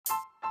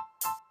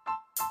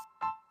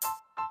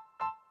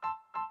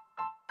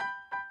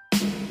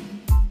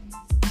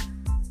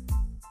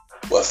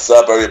What's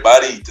up,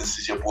 everybody? This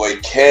is your boy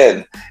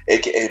Ken,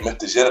 aka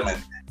Mr. Gentleman,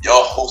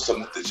 your host of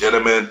Mr.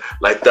 Gentleman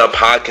Like That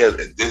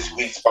podcast. And this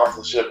week's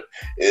sponsorship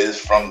is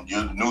from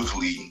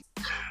Newsly.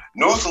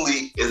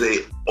 Newsly is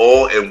a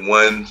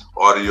all-in-one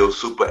audio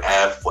super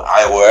app for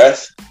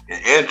iOS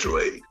and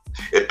Android.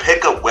 It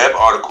picks up web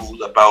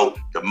articles about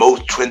the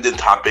most trending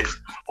topics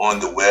on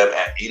the web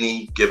at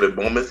any given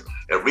moment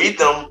and read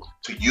them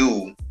to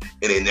you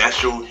in a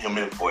natural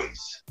human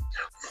voice.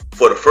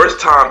 For the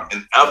first time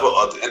in ever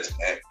of the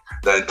internet,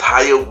 the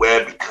entire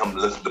web becomes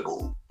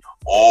listenable,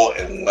 all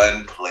in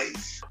one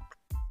place.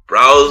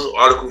 Browse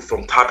articles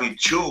from topic you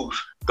choose,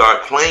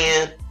 start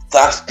playing,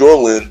 start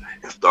scrolling,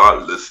 and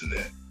start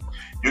listening.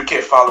 You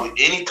can follow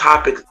any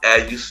topics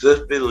as you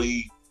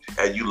specifically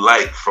as you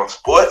like, from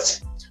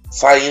sports,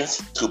 science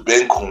to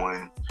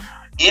Bitcoin,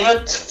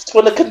 even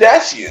for the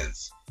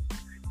Kardashians.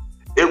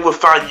 It will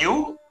find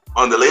you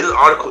on the latest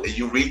article and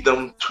you read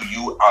them to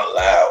you out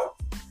loud.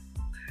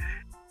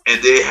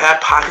 And they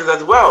have podcasts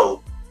as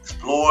well.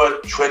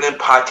 Explore trending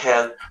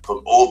podcasts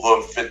from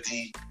over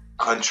 50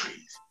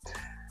 countries.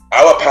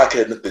 Our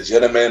podcast, Mr.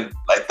 Gentleman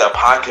Like That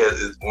podcast,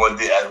 is on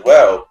there as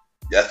well.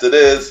 Yes, it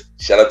is.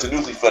 Shout out to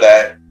Newsly for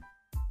that.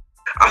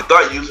 I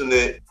started using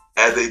it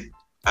as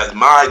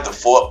my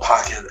default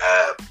podcast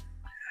app.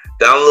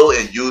 Download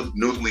and use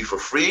Newsly for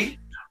free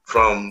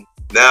from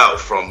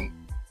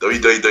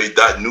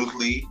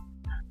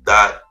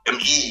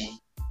www.newsly.me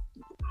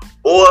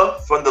or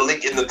from the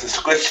link in the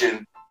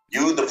description.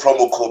 Use the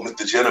promo code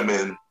Mr.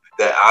 Gentleman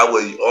that I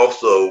will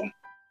also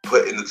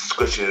put in the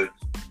description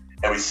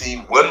and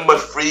receive 1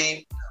 month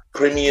free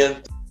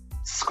premium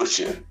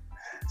subscription.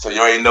 So you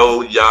already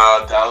know,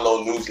 y'all,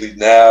 download Newsly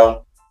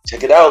now.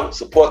 Check it out.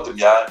 Support them,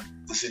 y'all.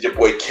 This is your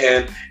boy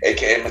Ken,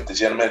 aka Mr.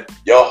 Gentleman,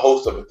 your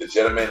host of Mr.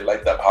 Gentleman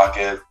Like That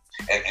podcast,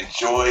 and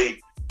enjoy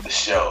the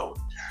show.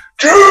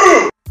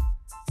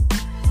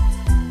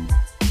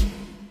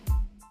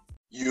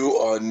 You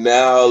are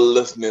now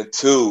listening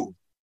to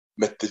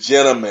Mr.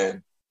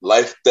 Gentleman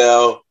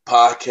Lifestyle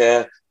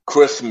Podcast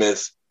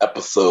Christmas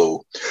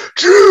episode.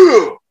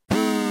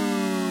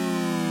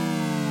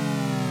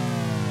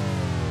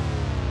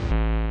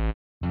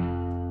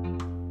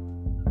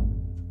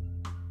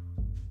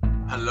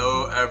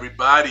 Hello,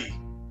 everybody.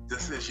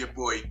 This is your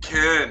boy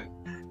Ken,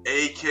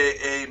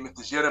 aka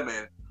Mr.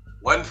 Gentleman,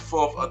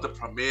 1/4 of the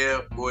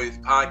Premier Boys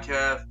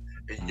podcast,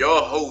 and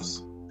your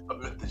host of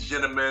Mr.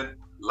 Gentleman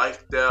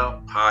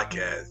Lifestyle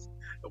Podcast.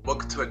 And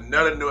welcome to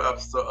another new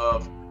episode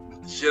of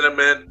Mr.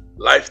 Gentleman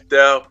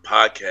Lifestyle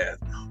Podcast.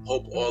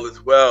 Hope all is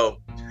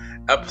well.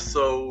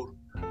 Episode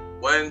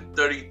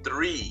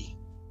 133,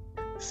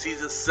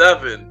 Season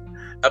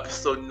 7,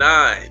 Episode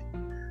 9.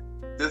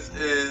 This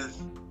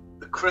is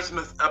the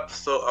Christmas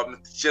episode of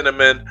Mr.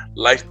 Gentleman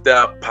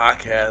Lifestyle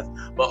Podcast,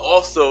 but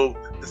also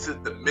this is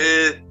the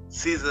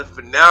mid-season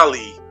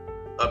finale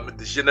of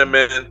Mr.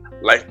 Gentleman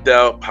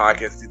Lifestyle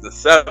Podcast Season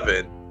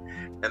 7.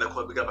 And of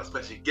course, we got my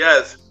special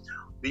guest.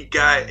 We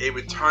got a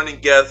returning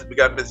guest. We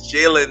got Miss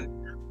Jaylan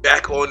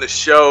back on the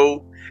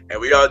show,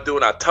 and we are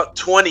doing our top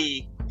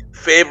 20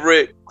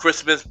 favorite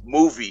Christmas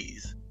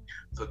movies.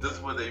 So this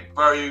was a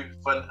very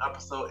fun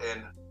episode,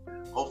 and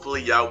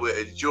hopefully y'all will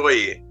enjoy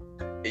it.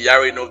 And y'all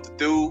already know what to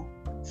do.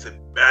 Sit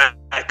back,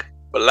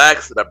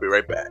 relax, and I'll be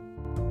right back.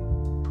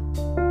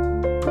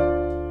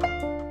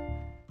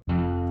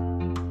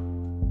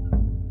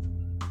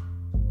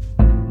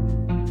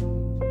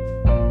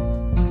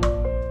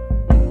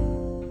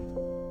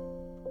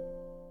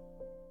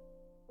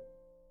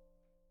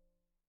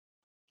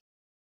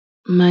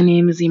 My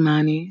name is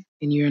Imani,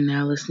 and you are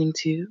now listening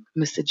to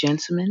Mr.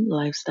 Gentleman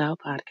Lifestyle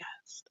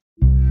Podcast.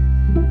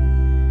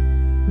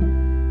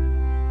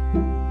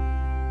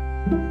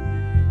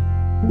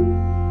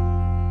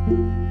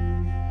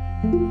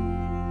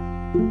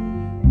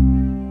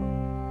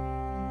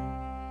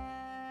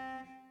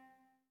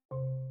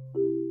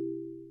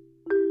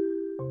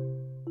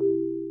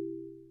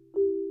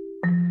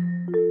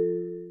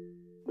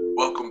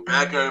 Welcome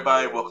back,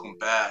 everybody. Welcome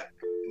back.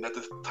 And at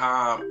this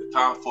time, the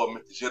time for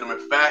Mr. Gentleman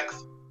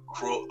Facts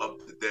quote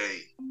of the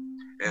day.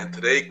 And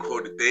today's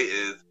quote of the day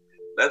is,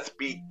 let's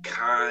be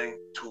kind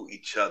to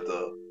each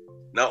other,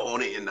 not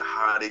only in the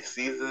holiday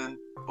season,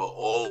 but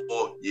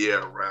all year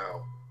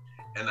round.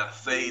 And I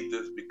say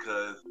this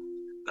because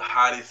the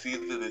holiday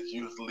season is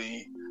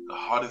usually the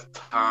hardest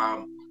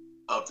time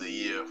of the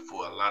year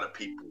for a lot of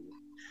people.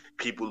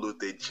 People lose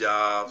their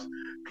jobs,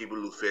 people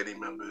lose family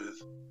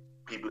members,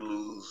 people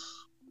lose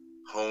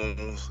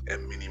homes,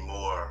 and many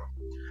more.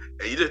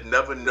 And you just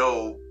never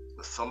know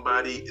what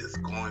somebody is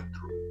going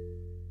through.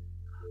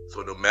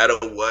 So no matter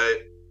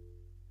what,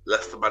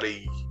 let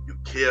somebody you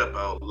care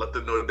about, let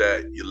them know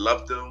that you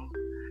love them,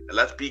 and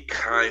let's be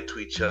kind to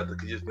each other,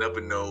 because you just never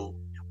know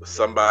what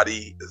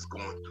somebody is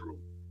going through.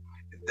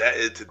 And that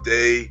is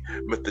today,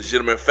 Mr.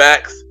 Gentleman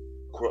Facts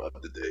quote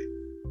of the day.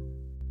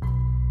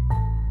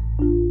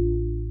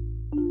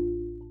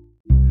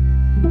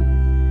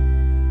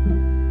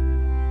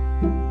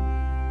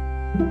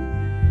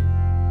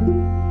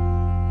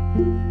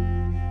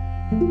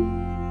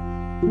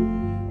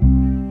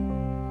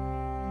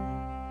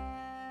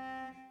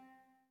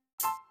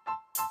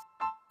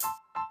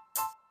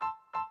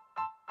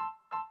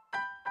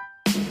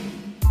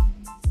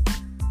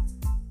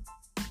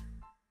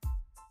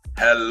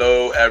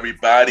 Hello,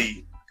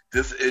 everybody.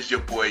 This is your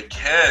boy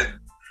Ken,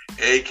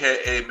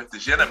 aka Mr.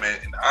 Gentleman,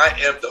 and I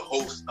am the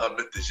host of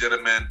Mr.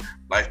 Gentleman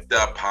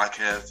Lifestyle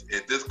Podcast.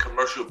 And this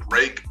commercial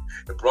break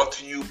is brought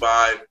to you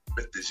by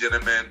Mr.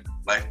 Gentleman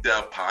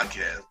Lifestyle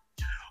Podcast.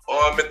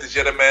 On Mr.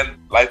 Gentleman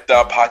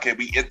Lifestyle Podcast,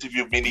 we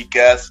interview many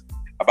guests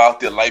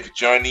about their life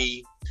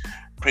journey,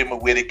 pretty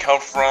much where they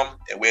come from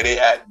and where they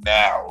at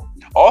now.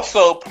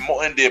 Also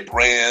promoting their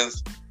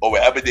brands or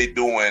whatever they're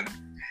doing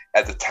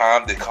at the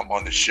time they come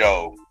on the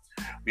show.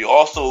 We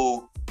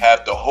also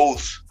have the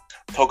host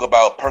talk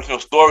about personal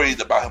stories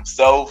about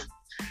himself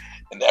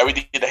and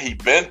everything that he's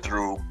been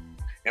through.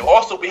 And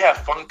also we have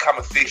fun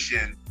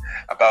conversation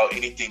about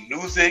anything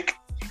music,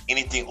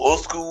 anything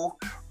old school,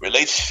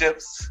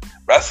 relationships,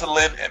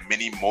 wrestling, and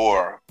many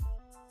more.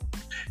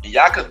 And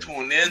y'all can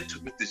tune in to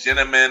Mr.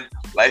 Gentleman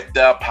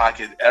Lifestyle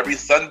Podcast every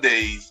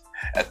Sundays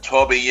at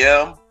 12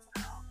 a.m.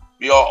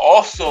 We are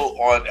also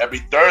on every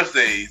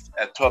Thursdays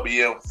at 12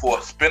 a.m.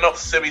 for Spin-Off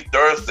Series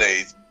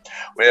Thursdays,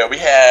 where we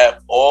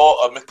have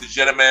all of Mr.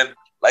 Gentleman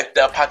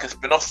Lifestyle Podcast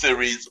spin-off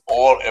series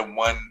all in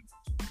one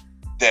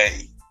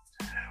day,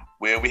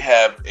 where we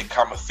have a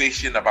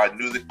conversation about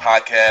music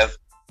podcast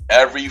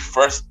every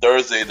first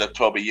Thursday at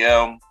 12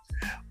 a.m.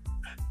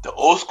 The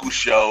Old School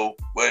Show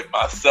with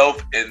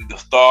myself and the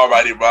Star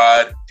Riding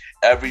Rod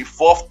every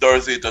fourth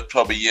Thursday at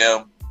 12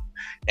 a.m.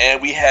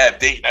 And we have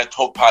Date Night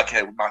Talk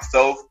Podcast with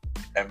myself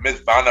and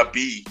Miss Vanna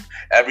B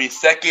every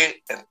second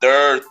and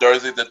third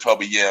Thursday at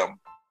 12 a.m.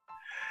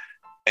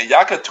 And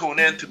y'all can tune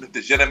in to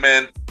Mr.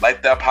 Gentleman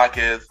Lifestyle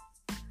Podcast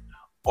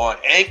on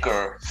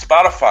Anchor,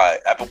 Spotify,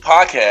 Apple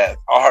Podcasts,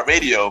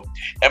 iHeartRadio,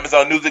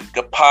 Amazon Music,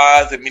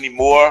 Pods, and many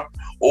more.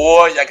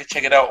 Or y'all can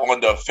check it out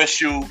on the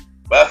official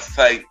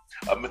website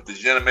of Mr.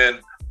 Gentleman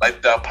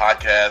Lifestyle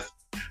Podcast,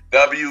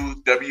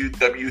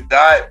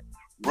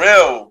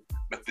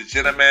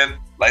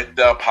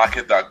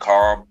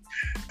 www.realmrgentlemanlifestylepodcast.com,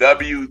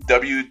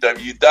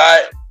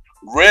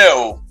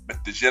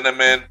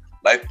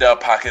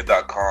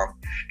 www.realmrgentlemanlifestylepodcast.com.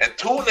 And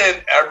tune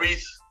in every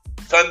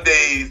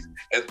Sundays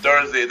and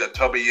Thursdays at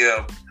 12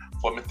 a.m.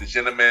 for Mr.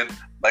 Gentleman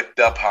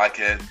Lifestyle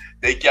Podcast.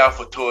 Thank y'all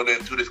for tuning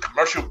in to this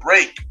commercial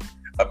break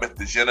of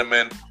Mr.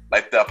 Gentleman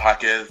Lifestyle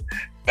Podcast.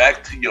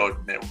 Back to your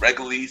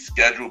regularly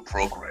scheduled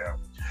program.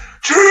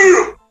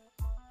 Cheer!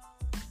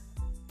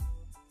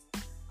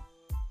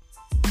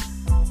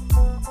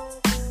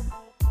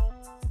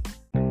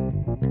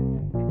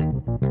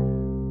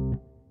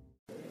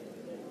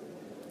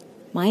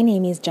 My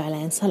name is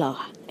Jaylan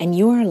Salah, and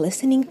you are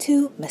listening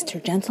to Mr.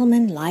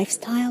 Gentleman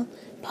Lifestyle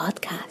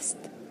Podcast.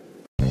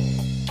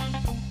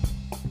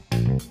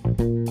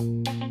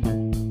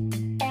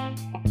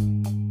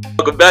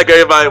 Welcome back,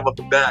 everybody.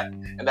 Welcome back.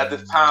 And at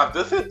this time,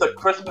 this is the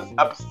Christmas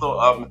episode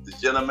of Mr.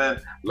 Gentleman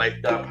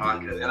Lifestyle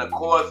Podcast. And of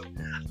course,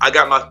 I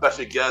got my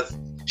special guest.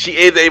 She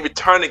is a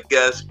returning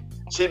guest.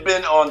 She's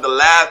been on the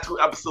last two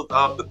episodes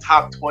of the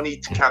Top 20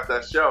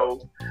 Countdown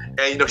Show.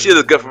 And, she's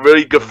a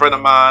really good friend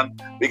of mine.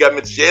 We got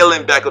Miss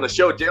Jaylan back on the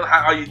show. Jaylan,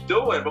 how are you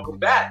doing? Welcome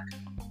back.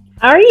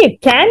 How are you,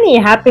 Kenny?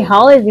 Happy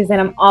holidays, and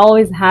I'm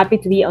always happy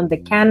to be on the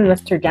Ken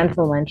Mr.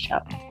 Gentleman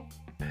show.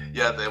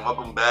 Yes, and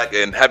welcome back,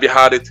 and happy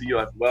holiday to you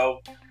as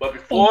well. But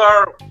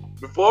before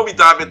we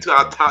dive into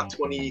our top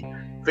 20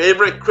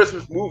 favorite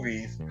Christmas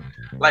movies,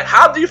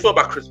 how do you feel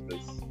about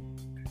Christmas?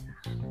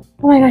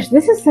 Oh my gosh,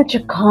 this is such a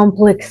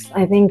complex,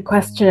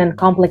 question and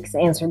complex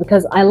answer,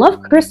 because I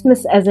love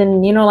Christmas as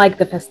in,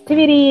 the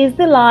festivities,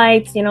 the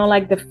lights,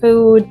 the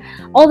food,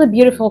 all the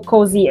beautiful,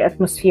 cozy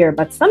atmosphere.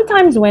 But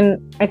sometimes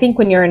when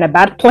you're in a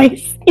bad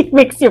place, it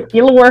makes you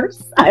feel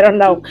worse. I don't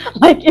know.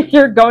 If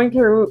you're going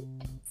through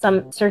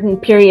some certain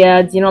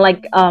periods,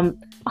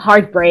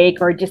 heartbreak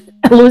or just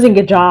losing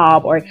a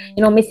job or,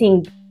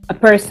 missing a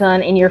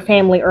person in your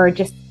family or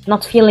just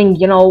not feeling,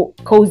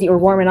 cozy or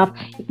warm enough,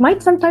 it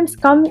might sometimes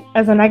come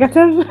as a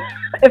negative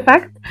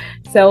effect.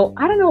 So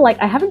I don't know,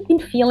 I haven't been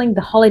feeling the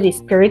holiday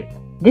spirit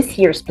this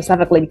year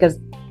specifically because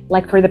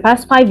for the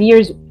past 5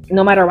 years,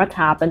 no matter what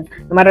happened,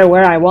 no matter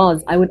where I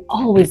was, I would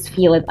always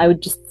feel it. I would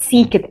just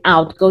seek it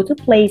out, go to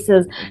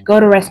places, go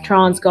to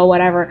restaurants, go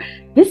whatever.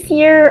 This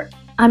year,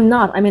 I'm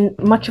not. I'm in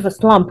much of a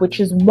slump,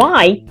 which is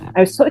why I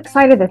was so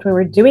excited that we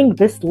were doing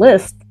this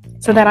list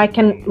so that I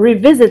can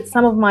revisit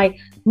some of my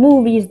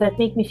movies that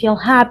make me feel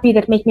happy,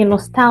 that make me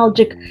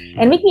nostalgic,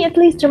 and make me at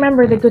least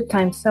remember the good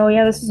times. So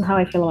yeah, this is how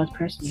I feel about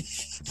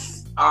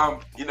Christmas. The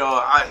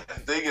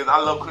thing is, I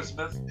love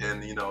Christmas,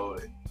 and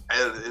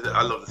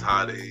I love this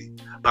holiday.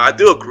 But I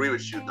do agree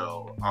with you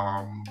though.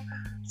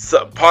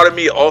 So part of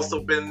me also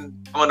been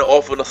on and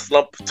off in a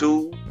slump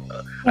too.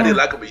 I did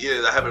like it for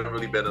years. I haven't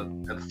really been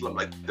in a slump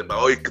like that, but I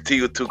always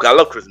continue to. Cause I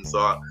love Christmas, so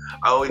I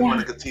always want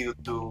to continue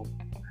to,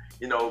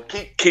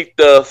 keep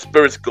the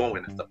spirits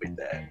going and stuff like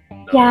that.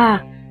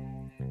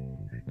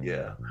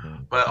 Yeah.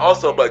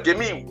 But give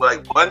me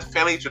one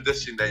family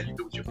tradition that you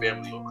do with your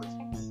family on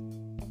Christmas.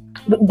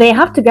 they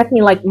have to get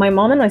me, like, my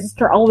mom and my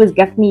sister always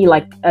get me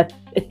like a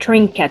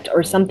trinket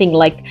or something,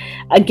 like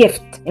a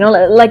gift,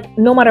 like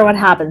no matter what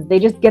happens, they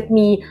just get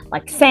me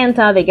like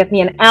Santa, they get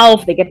me an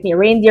elf, they get me a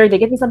reindeer, they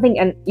get me something.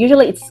 And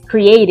usually it's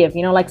creative,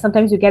 like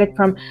sometimes you get it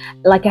from,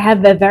 like, I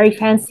have a very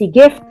fancy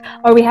gift,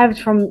 or we have it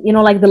from,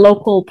 like the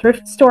local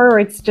thrift store, where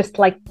it's just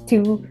like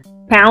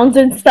 £2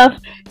 and stuff.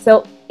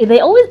 So they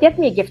always get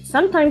me a gift.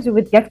 Sometimes we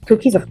would get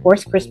cookies, of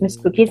course, Christmas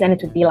cookies, and it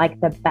would be like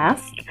the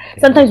best.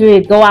 Sometimes we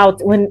would go out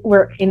when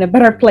we're in a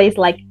better place,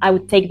 like I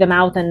would take them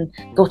out and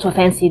go to a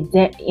fancy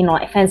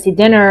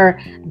dinner,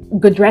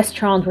 good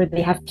restaurant where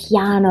they have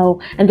piano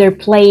and they're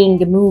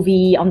playing a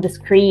movie on the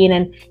screen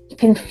and you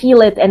can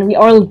feel it, and we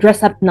all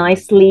dress up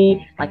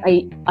nicely. Like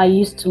I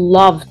used to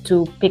love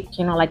to pick,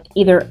 like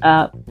either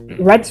a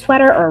red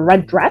sweater or a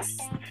red dress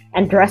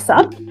and dress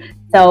up.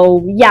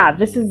 So yeah,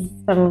 this is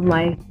some of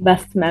my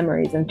best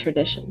memories and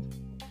traditions.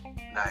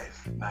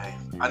 Nice.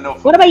 I know.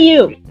 What about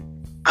you?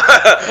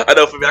 I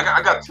know for me,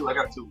 I got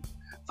two.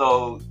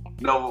 So,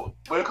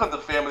 when it comes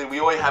to family, we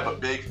always have a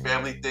big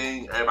family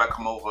thing. Everybody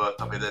come over,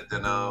 stuff like that,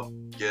 dinner,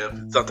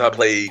 gift. Sometimes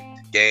play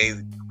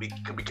games. We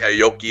could be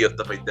karaoke or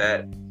stuff like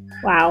that.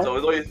 Wow. So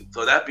it's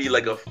always, that'd be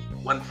like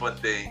one fun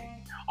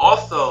thing.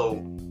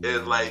 Also,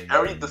 is like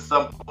every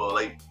December,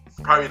 like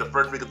probably the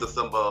first week of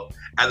December,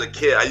 as a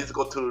kid, I used to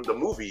go to the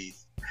movies.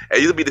 And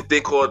it used to be the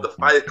thing called the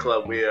Fight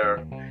Club,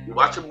 where you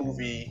watch a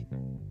movie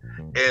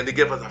and they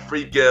give us a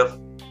free gift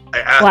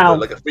after,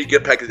 like a free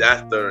gift package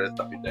after and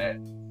stuff like that.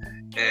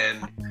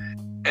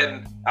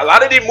 And a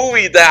lot of the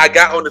movies that I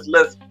got on this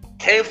list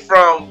came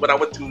from when I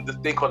went to this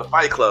thing called the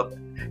Fight Club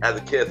as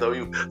a kid. So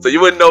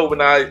you wouldn't know when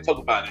I talk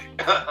about it.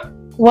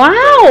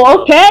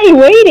 Wow. Okay.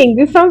 Waiting.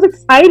 This sounds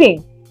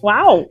exciting.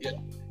 Wow.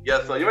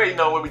 Yeah. So you already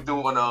know what we do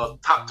on a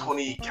top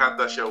 20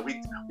 countdown show.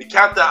 We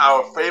count down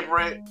our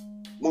favorite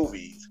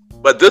movies.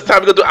 But this time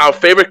we're going to do our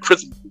favorite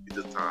Christmas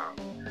movie this time.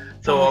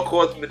 So, of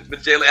course, Ms.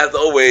 Jaylan, as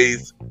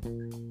always,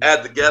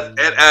 as the guest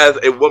and as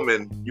a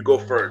woman, you go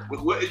first.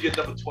 What is your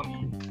number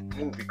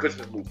 20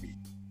 Christmas movie?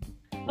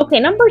 Okay,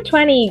 number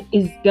 20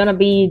 is going to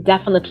be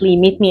definitely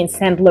Meet Me in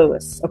St.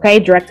 Louis, okay?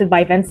 Directed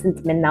by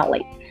Vincent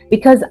Minnelli.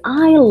 Because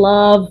I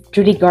love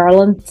Judy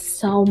Garland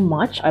so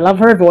much. I love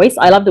her voice.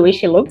 I love the way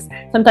she looks.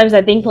 Sometimes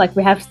I think like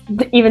we have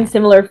even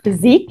similar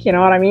physique, you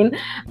know what I mean?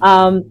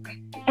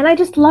 And I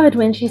just love it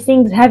when she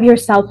sings Have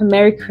Yourself a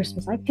Merry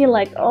Christmas. I feel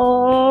like,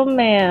 oh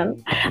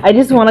man, I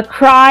just want to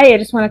cry. I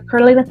just want to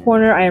curl in the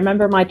corner. I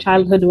remember my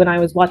childhood when I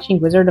was watching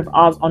Wizard of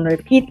Oz on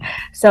repeat.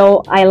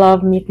 So I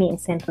love Meet Me in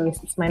St. Louis.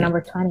 It's my number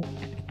 20.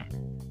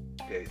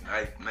 Okay,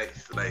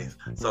 nice.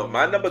 So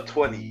my number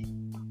 20,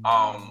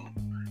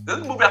 this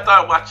is a movie I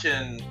started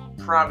watching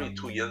probably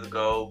 2 years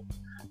ago.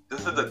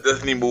 This is a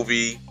Disney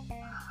movie.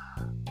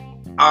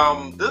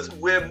 This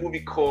weird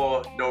movie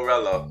called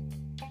Norella.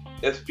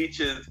 It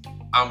features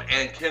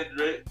Ann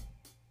Kendrick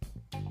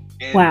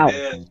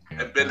and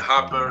Ben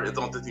Hopper. It's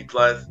on Disney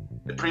Plus.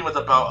 It's pretty much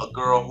about a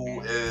girl who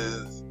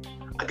is,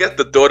 I guess,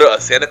 the daughter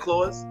of Santa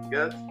Claus.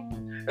 Yes.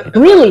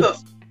 Really?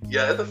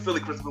 It's a Philly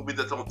Christmas movie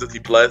that's on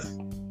Disney Plus.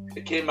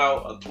 It came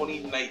out in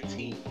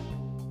 2019.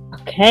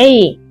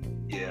 Okay.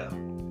 Yeah.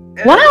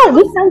 Wow,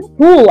 this sounds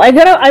cool. I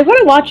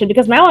gotta watch it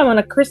because now I'm on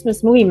a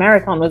Christmas movie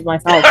marathon with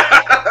myself.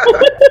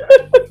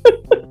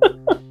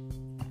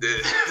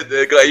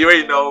 You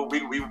already know we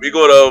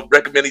go to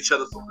recommend each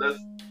other some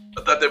lists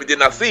of stuff that we did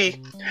not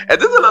see,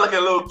 and this is like a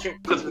little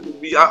cute Christmas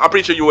movie. I'm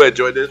pretty sure you will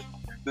enjoy this.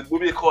 This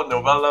movie is called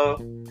Novella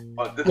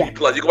on Disney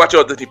Plus. You can watch it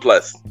on Disney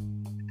Plus.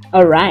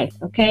 All right.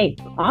 Okay.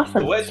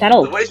 Awesome.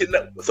 Settled.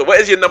 So what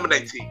is your number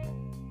 19?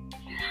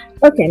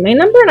 Okay, my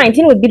number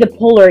 19 would be The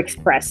Polar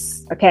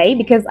Express. Okay,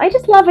 because I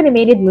just love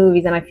animated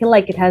movies, and I feel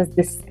like it has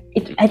this.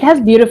 It has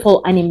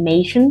beautiful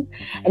animation,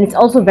 and it's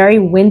also very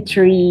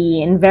wintry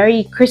and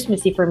very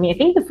Christmassy for me. I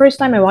think the first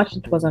time I watched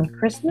it was on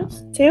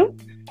Christmas too,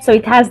 so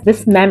it has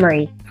this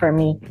memory for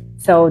me.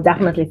 So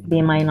definitely to be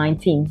in my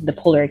 19, The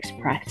Polar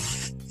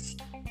Express.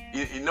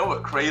 You know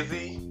what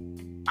crazy?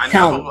 I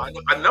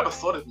never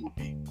saw this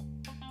movie.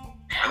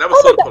 I never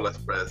saw The Polar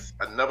Express.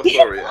 I never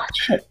saw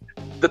it.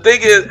 The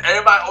thing is,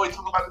 everybody always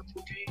talk about the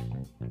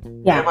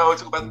movie. Yeah. Everybody always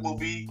talk about the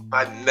movie,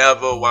 but I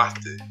never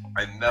watched it.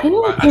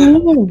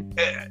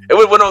 It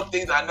was one of those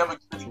things I never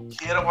really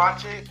cared to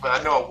watch it, but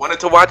I know I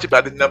wanted to watch it,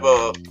 but I just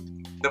never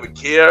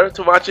cared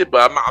to watch it.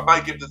 But I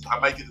might give this a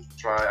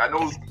try. I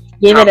know.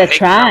 Give it a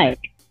try.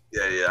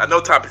 Yeah. I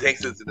know Tom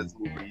Hanks is in this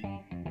movie.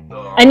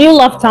 So, and you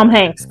love Tom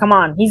Hanks. Come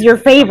on, he's your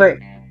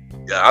favorite.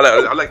 Yeah,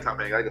 I like Tom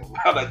Hanks.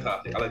 I like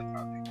Tom Hanks.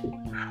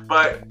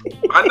 But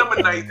my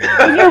number 19.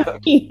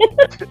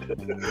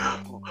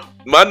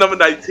 My number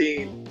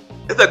 19.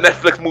 It's a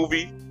Netflix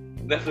movie.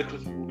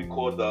 Netflix movie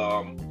called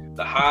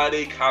The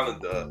Holiday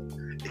Calendar.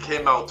 It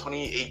came out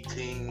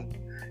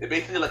 2018. It's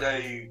basically like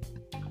a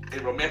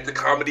romantic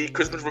comedy,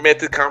 Christmas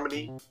romantic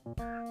comedy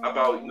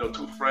about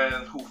two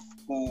friends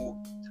who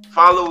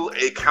follow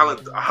a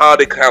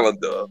holiday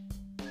calendar.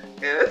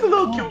 And it's a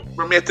little cute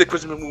romantic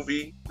Christmas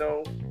movie.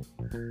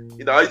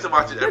 I used to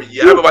watch it every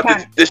year. I haven't watched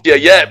it this year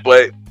yet,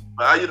 but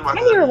But I used to watch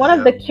And it you're every one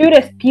of the year.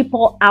 cutest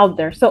people out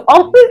there. So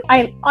always,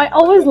 I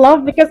always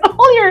love because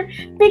all your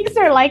pics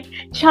are like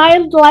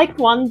childlike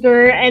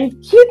wonder and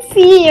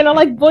cutesy,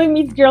 like boy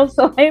meets girl.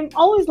 So I'm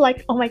always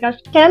like, oh my gosh,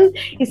 Ken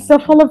is so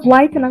full of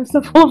light and I'm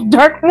so full of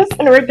darkness,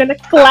 and we're gonna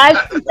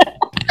clash.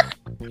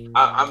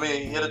 I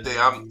mean, here's the thing.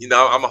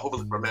 I'm a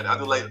hopeless romantic. I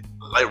do like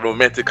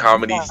romantic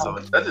comedy. Wow. So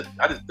that's just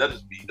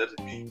me. That's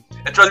just me.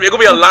 And trust me, it's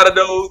gonna be a lot of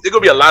those. It's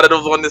gonna be a lot of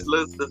those on this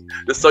list.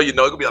 Just so you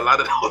know, it's gonna be a lot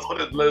of those on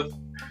this list.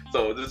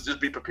 So just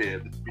be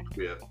prepared. Just be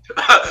prepared.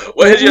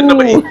 What is your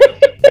number? Ooh.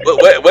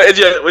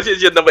 What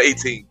is your number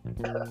 18?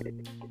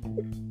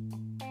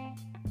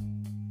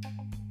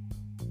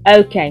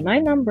 Okay, my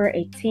number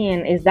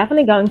 18 is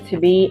definitely going to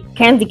be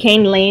Candy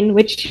Cane Lane,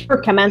 which you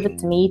recommended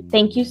to me.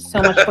 Thank you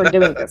so much for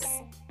doing this.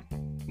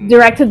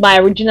 Directed by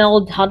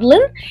Reginald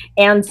Hudlin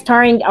and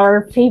starring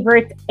our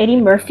favorite Eddie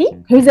Murphy,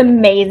 who's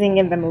amazing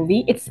in the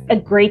movie. It's a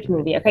great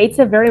movie, okay? It's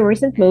a very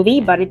recent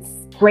movie, but it's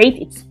great.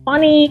 It's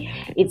funny.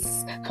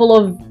 It's full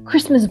of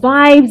Christmas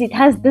vibes. It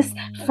has this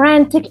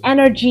frantic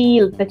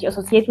energy that you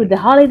associate with the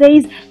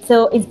holidays.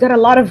 So it's got a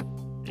lot of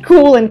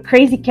cool and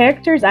crazy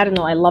characters. I don't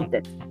know. I loved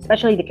it,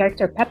 especially the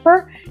character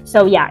Pepper.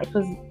 So yeah, it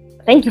was.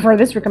 Thank you for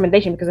this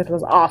recommendation because it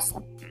was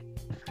awesome.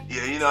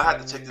 Yeah, I had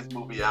to check this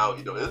movie out.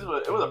 It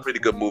was a pretty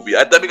good movie.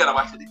 I definitely gotta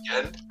watch it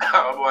again.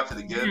 I'm gonna watch it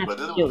again, but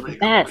this was a pretty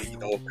good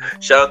movie.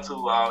 Shout out to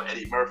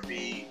Eddie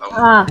Murphy,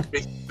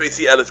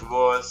 Tracy Ellis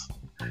Ross,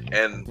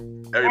 and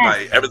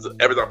everybody.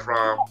 Everything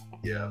prom.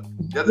 Yeah.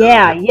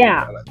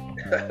 Yeah.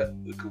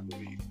 It's a cool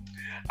movie.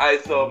 All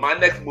right, so my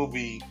next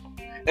movie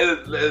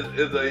is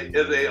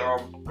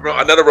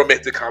another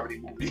romantic comedy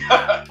movie,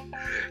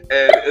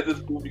 and it's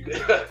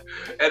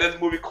this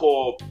movie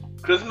called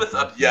Christmas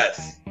of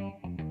Yes.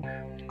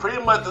 Pretty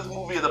much, this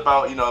movie is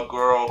about a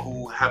girl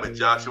who have a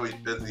job, she's always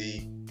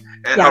busy,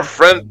 and her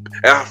friend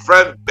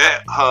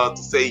bet her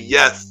to say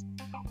yes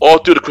all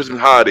through the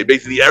Christmas holiday.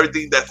 Basically,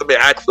 everything that somebody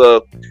asks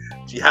her,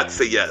 she had to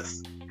say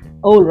yes.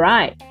 All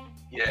right.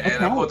 Yeah,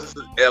 and of course,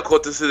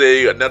 this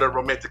is another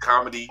romantic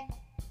comedy,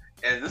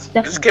 and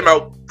this came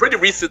out pretty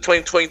recent,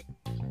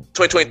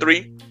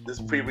 2023. This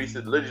is pretty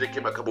recent, literally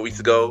came out a couple weeks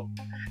ago,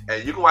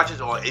 and you can watch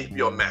it on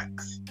HBO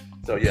Max.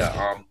 So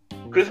yeah,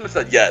 Christmas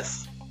of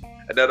Yes,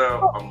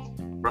 another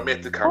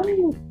romantic comedy.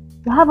 You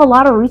have a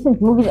lot of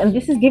recent movies, and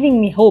this is giving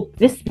me hope.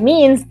 This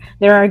means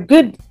there are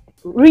good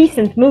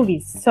recent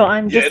movies. So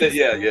I'm just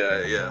yeah.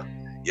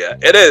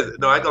 It is.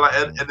 No, I ain't gonna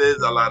lie. It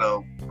is a lot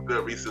of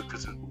good recent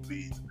Christmas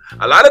movies.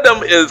 A lot of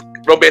them is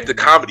romantic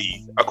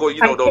comedies. Of course,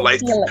 don't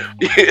like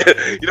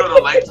the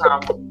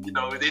Lifetime.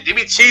 They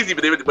be cheesy,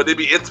 but they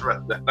be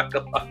interesting.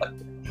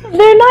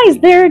 They're nice.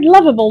 They're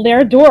lovable.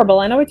 They're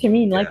adorable. I know what you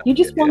mean. Like you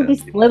just want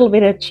this little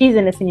bit of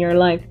cheesiness in your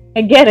life.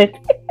 I get it.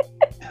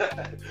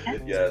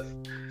 Yes.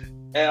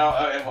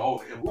 And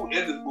who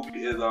in this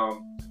movie is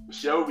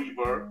Michelle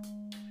Weaver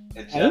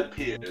and Jeff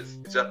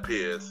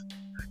Pierce.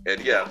 And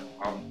yeah,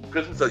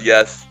 Christmas of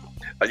Yes.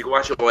 You can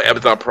watch it on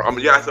Amazon Prime.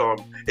 It's on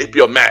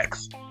HBO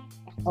Max.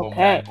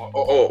 Okay.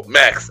 Oh,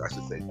 Max, I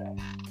should say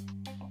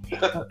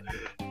that.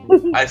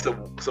 Alright,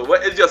 so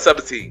what is your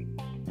 17?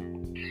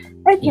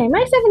 Okay,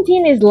 my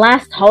 17 is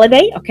Last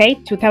Holiday,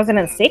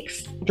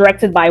 2006,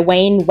 directed by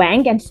Wayne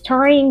Wang and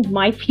starring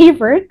my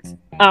favorite,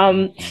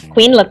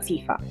 Queen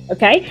Latifah,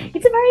 okay?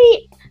 It's a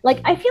very,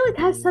 I feel it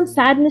has some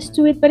sadness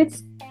to it, but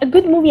it's a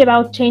good movie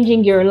about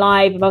changing your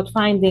life, about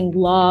finding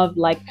love.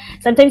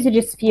 Sometimes you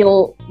just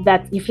feel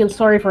that you feel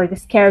sorry for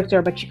this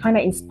character, but she kind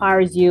of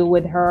inspires you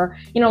with her,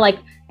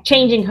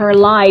 changing her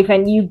life,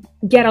 and you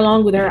get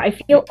along with her. I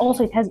feel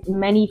also it has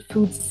many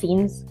food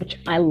scenes, which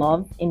I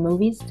love in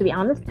movies, to be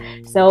honest.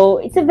 So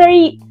it's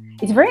very,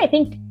 I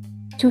think,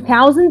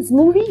 2000s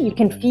movie. You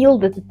can feel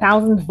the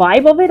 2000s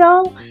vibe of it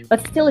all,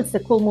 but still it's a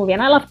cool movie.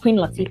 And I love Queen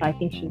Latifah. I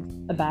think she's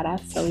a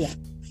badass. So yeah.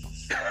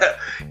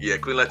 Yeah,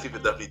 Queen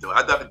Latifah definitely do.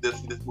 I definitely did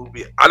see this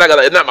movie. I'm not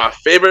gonna. It's not my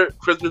favorite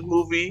Christmas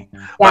movie,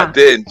 but I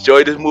did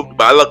enjoy this movie.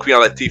 But I love Queen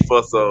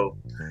Latifah, so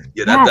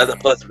yeah, that's a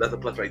plus. That's a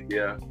plus right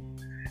there.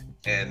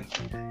 And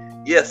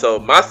yeah, so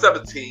my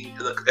 17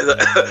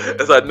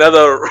 is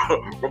another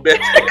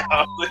romantic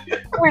comedy.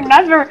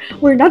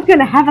 We're not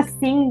gonna have a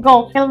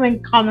single film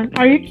in common.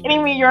 Are you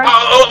kidding me? You're we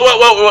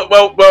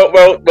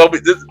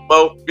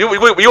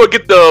will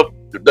get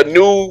the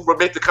new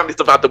romantic comedy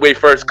stuff out the way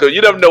first, because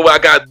you never know what I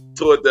got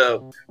toward the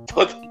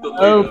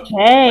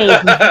okay.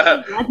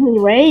 Exactly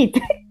right.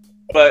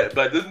 But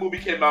this movie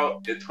came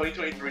out in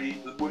 2023.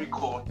 This movie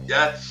called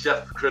Yes,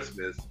 Chef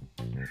Christmas.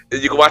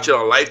 And you can watch it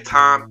on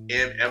Lifetime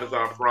and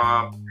Amazon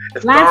Prime.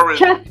 Last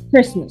Chef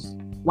Christmas.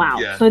 Wow.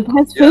 Yeah. So it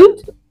has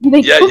food?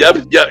 Yeah.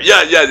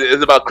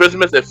 It's about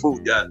Christmas and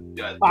food. Yeah.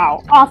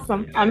 Wow.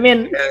 Awesome. I'm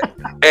in.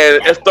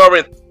 And it's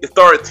starring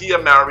Tia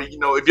Mowry.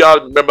 If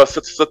y'all remember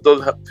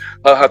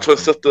her twin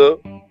sister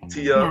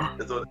Tia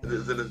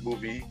is in this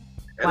movie.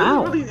 And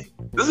wow.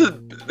 This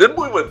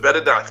movie was better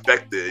than I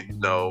expected.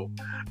 And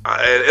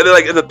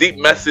it's a deep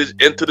message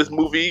into this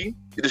movie.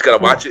 You just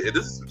gotta watch it. And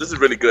this is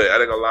really good. I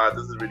ain't gonna lie,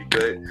 this is really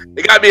good.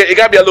 It got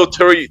me a little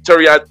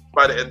teary-eyed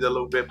by the end a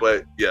little bit,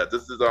 but yeah,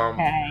 this is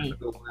Okay.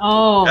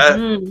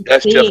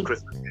 that's See. Chef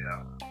Christmas.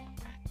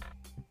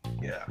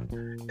 Yeah.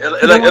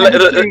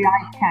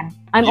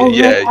 I'm always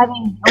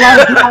having a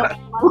lot of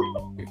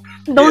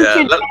Don't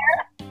you dare.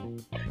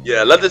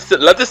 Yeah, let's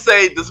just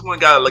say this one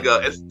got like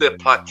a instant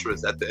plot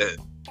twist at the end.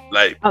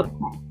 Like,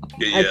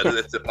 it's an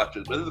instant plot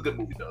twist, but this is a good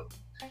movie though.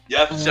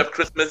 Yes, Chef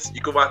Christmas.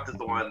 You can watch this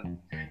on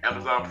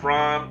Amazon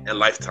Prime and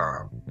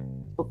Lifetime.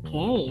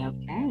 Okay,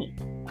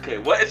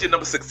 what is your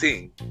number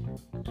 16?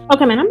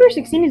 Okay, my number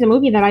 16 is a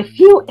movie that I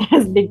feel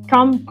has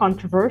become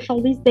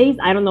controversial these days.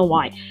 I don't know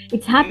why.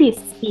 It's Happiest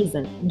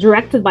Season,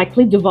 directed by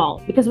Clea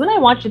Duvall. Because when I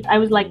watched it, I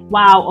was like,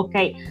 wow,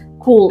 okay,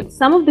 cool.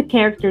 Some of the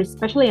characters,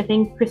 especially I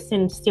think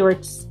Kristen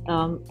Stewart's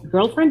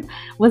girlfriend,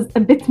 was a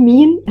bit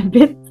mean, a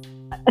bit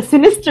a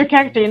sinister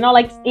character, you know,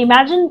 like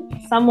imagine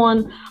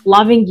someone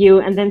loving you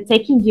and then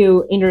taking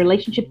you in a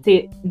relationship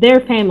to their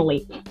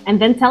family and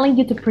then telling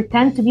you to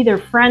pretend to be their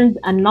friend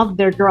and not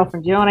their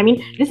girlfriend. You know what I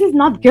mean? This is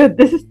not good.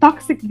 This is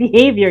toxic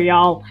behavior,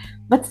 y'all.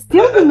 But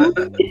still, the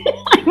movie,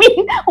 I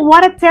mean,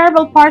 what a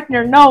terrible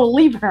partner. No,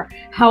 leave her.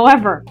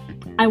 However,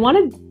 I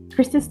wanted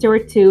Kristen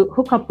Stewart to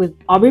hook up with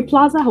Aubrey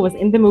Plaza, who was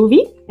in the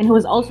movie and who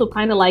was also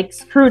kind of like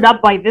screwed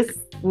up by this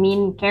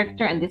mean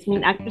character and this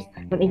mean actress.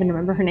 I don't even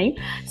remember her name.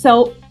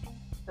 So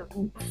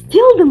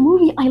still, the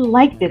movie, I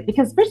liked it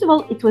because first of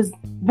all, it was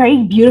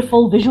very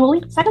beautiful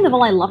visually. Second of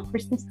all, I love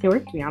Kristen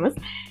Stewart, to be honest.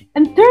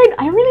 And third,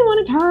 I really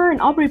wanted her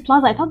and Aubrey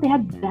Plaza. I thought they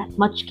had that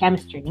much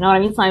chemistry, you know what I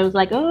mean? So I was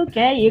like,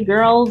 okay, you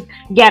girls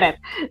get it.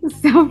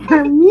 So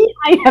for me,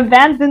 I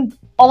abandoned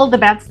all the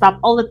bad stuff,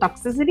 all the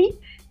toxicity,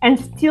 and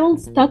still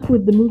stuck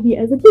with the movie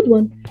as a good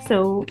one.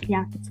 So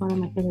yeah, it's one of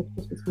my favorite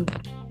Christmas movies.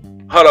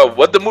 Hold on,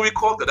 what the movie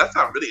called? That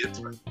sounds really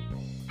interesting.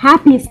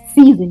 Happiest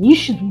Season. You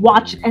should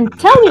watch it and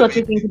tell me what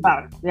you think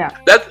about it. Yeah.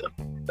 That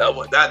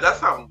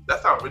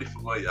sounds really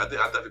familiar. I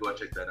definitely gonna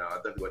check that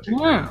out.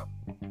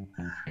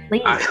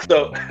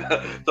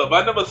 So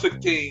my number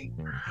 16.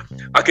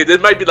 Okay, this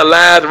might be the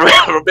last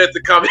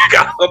romantic comedy I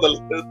got on the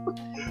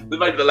list. This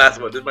might be the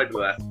last one.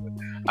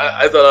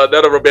 It's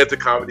another romantic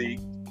comedy.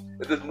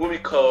 It's this movie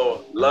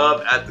called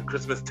Love at the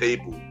Christmas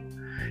Table.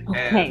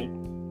 Okay.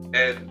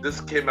 And this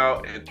came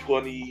out in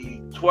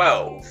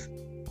 2012.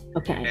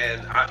 Okay.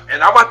 And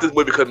I watched this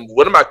movie because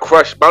one of my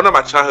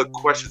childhood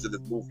crushes in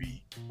this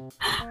movie.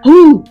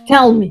 Who?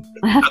 Tell me.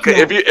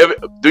 Okay,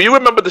 do you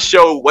remember the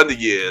show Wonder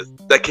Years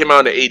that came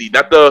out in the 80s?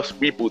 Not the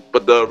reboot,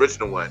 but the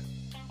original one.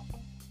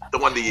 The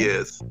Wonder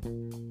Years.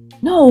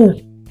 No,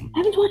 I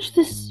haven't watched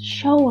this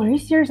show. Are you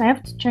serious? I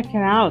have to check it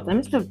out. I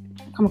must have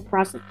come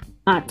across it.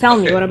 Tell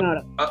me, what about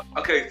it?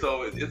 Okay,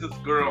 so it's this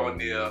girl on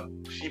there.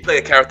 She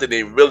played a character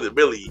named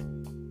Millie.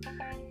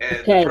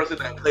 And the person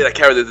that played that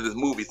character is in this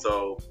movie,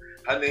 so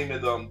her name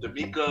is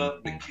D'Amica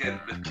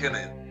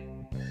McKinnon.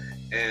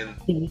 And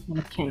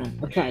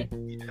McKinnon. Okay.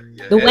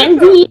 Yeah. The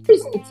Wendy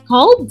Years, it's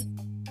called?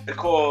 It's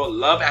called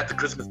Love at the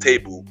Christmas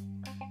Table.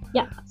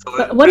 Yeah. So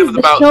but what is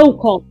the show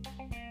called?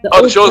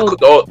 The show is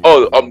called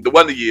The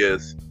Wonder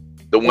Years.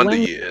 The Wonder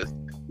Years.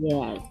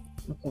 Yes.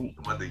 Okay.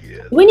 The Wonder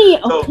Years. Winnie,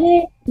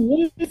 okay.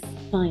 Yes,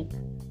 fine.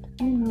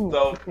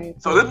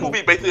 So this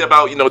movie basically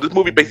about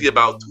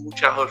two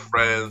childhood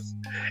friends,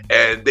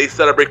 and they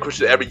celebrate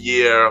Christmas every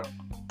year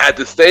at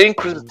the same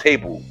Christmas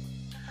table.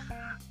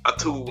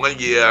 Until one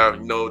year,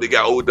 they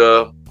got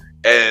older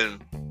and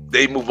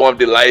they move on with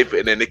their life,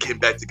 and then they came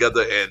back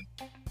together. And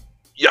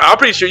yeah, I'm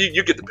pretty sure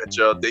you get the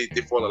picture. They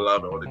fall in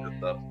love and all that good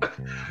stuff.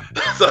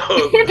 So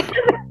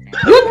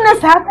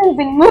goodness happens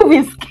in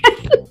movies.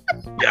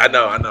 Yeah, I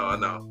know.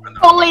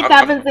 Only it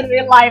happens in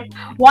real life.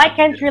 Why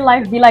can't real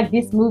life be like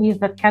these movies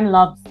that Ken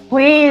loves?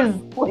 Please.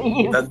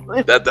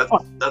 That's a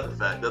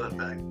fact.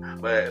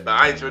 But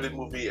I enjoyed the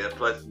movie, and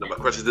plus my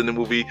crushes in the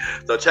movie.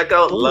 So check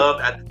out Love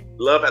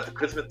at the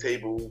Christmas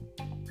Table.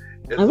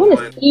 I want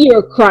to see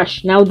your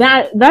crush. Now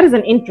that is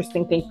an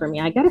interesting thing for me.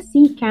 I gotta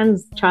see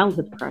Ken's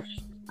childhood crush.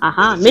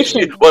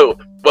 Mission.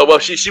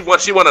 She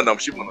want to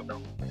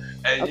know.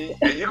 And you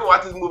can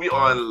watch this movie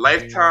on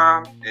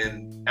Lifetime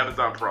and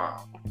Amazon Prime.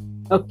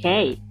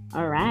 Okay.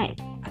 All right.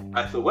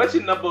 So what's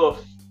your number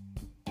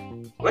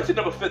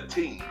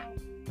 15?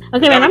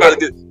 Okay, now we're about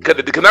to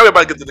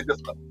get to the good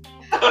stuff.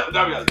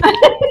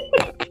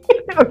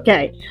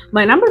 Okay,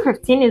 my number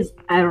 15 is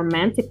a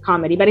romantic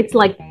comedy, but it's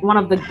like one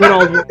of the good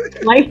old ones.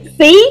 Like,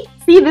 see,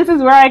 this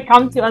is where I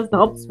come to as the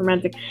hopeless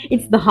romantic.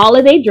 It's The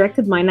Holiday,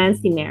 directed by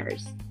Nancy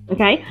Meyers.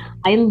 Okay,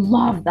 I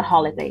love The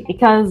Holiday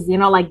because you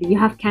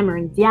have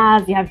Cameron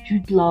Diaz, you have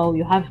Jude Law,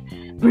 you have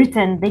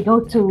Britain. They go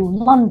to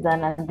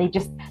London and they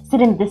just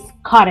sit in this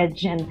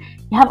cottage, and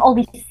you have all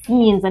these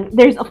scenes. And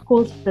there's of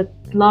course that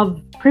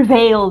love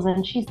prevails,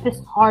 and she's this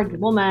hard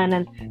woman,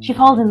 and she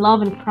falls in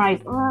love and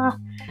cries.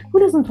 Who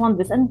doesn't want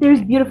this? And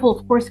there's beautiful,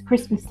 of course,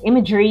 Christmas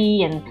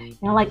imagery, and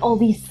all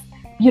these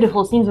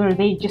beautiful scenes where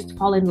they just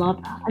fall in love,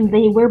 and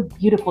they wear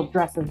beautiful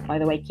dresses, by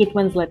the way. Kate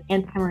Winslet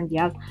and Cameron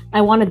Diaz,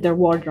 I wanted their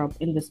wardrobe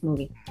in this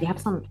movie. They have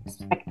some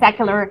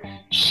spectacular,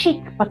 chic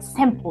but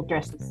simple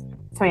dresses.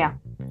 So yeah,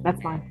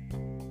 that's mine.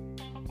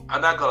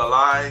 I'm not gonna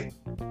lie.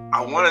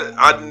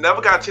 I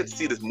never got a chance to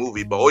see this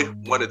movie, but always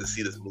wanted to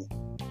see this movie.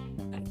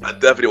 I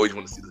definitely always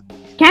want to see this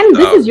movie. Ken,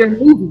 this is your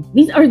movie.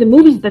 These are the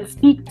movies that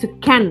speak to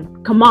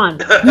Ken. Come on.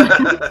 So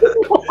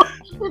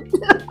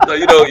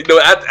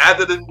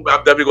after this,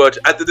 I'm definitely going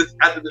to, after this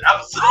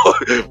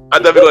episode,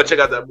 I'm definitely going to check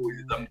out that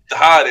movie. The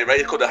Holiday, right?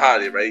 It's called The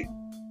Holiday, right?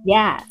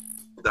 Yeah.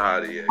 The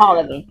Holiday. Yeah,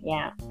 Holiday.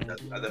 Yeah. I'm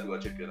definitely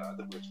going to check it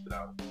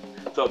out.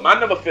 So my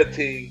number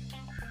 15.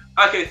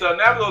 Okay, so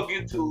now we're going to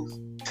get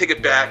to take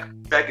it back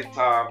in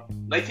time,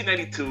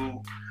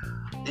 1992.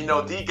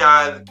 These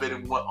guys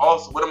been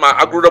also one of my.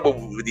 I grew up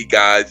with these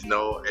guys, and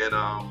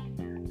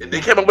they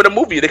came up with a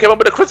movie. They came up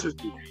with a Christmas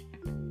movie.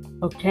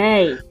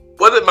 Okay.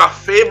 Wasn't my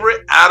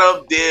favorite out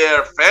of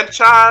their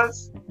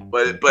franchise,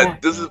 but Yeah.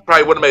 This is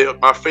probably one of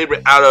my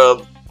favorite out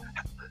of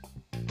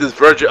this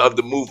version of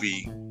the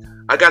movie.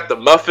 I got the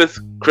Muppets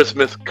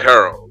Christmas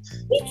Carols.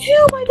 Me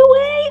too, by the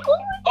way.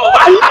 Oh,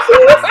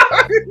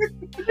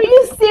 Are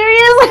you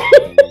serious?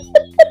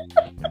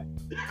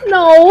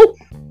 No.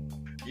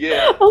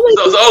 Yeah. Oh my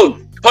God.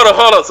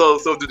 Hold on.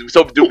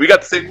 So do we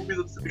got the same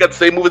movies? We got the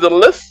same movies on the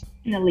list?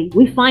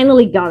 We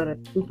finally got it.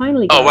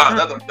 Oh wow,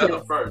 that's a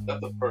first.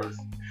 That's a first.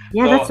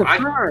 Yeah, So that's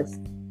a first.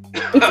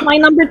 It's my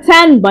number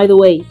 10, by the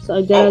way. So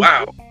I Oh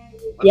wow.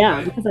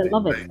 Yeah, because I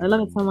love it. I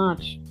love it so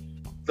much.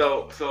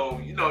 So so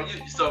I don't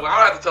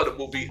have to tell the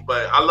movie,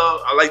 but I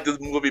like this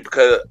movie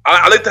because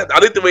I like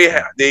the way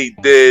they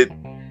did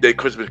the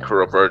Christmas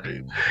Carol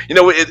version.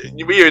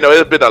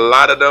 There's been a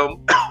lot of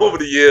them over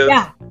the years.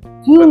 Yeah,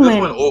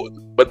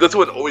 but this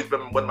one always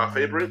been one of my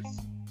favorites.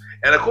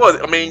 And of course,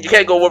 I mean, you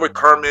can't go over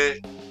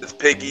Kermit, Miss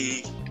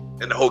Piggy,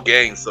 and the whole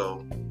gang.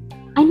 So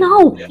I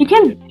know. Yeah. You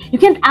can't you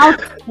can't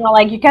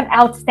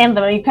outstand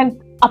them. You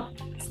can't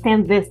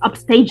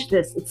upstage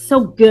this. It's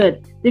so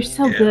good. They're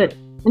so good.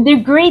 And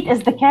they're great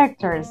as the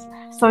characters.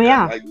 So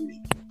yeah. I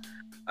agree.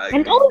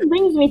 And it always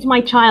brings me to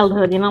my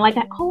childhood,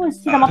 I always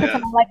see the Muppets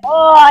and I'm like,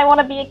 oh, I want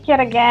to be a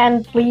kid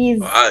again,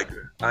 please. I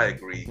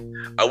agree.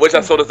 I wish I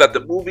saw this at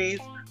the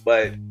movies,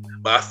 but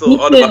I saw Me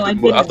other too,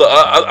 Muppets.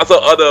 I saw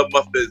other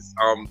Muppets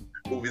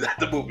movies at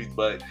the movies,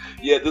 but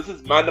yeah, this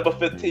is my number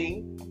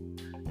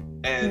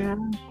 15,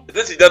 and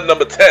this is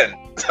number 10.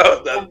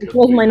 So This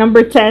was my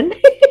number 10.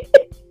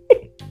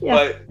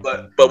 Yeah.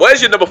 But what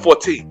is your number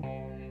 14?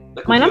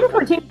 My number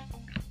 14.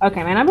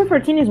 Okay, my number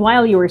 14 is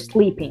While You Were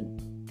Sleeping,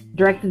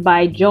 directed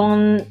by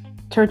John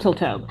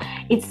Turteltaub.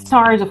 It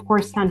stars, of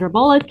course, Sandra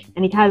Bullock,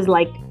 and it has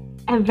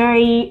a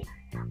very.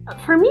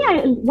 For me,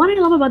 what I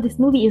love about this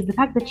movie is the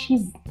fact that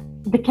she's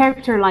the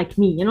character like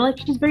me.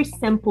 She's a very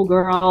simple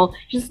girl.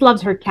 She just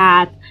loves her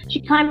cat.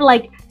 She kind of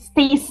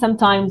stays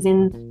sometimes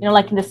in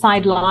in the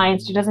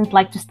sidelines. She doesn't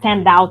like to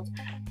stand out.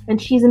 And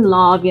she's in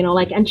love,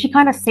 and she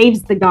kind of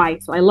saves the guy.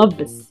 So I love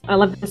this. I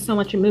love this so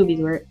much in movies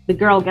where the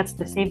girl gets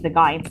to save the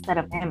guy instead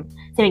of him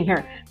saving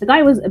her. The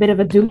guy was a bit of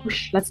a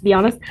douche, let's be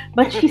honest,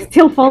 but she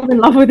still falls in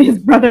love with his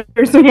brother.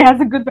 So he has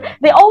a good.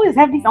 They always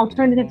have these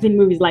alternatives in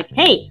movies, like,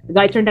 hey, the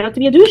guy turned out to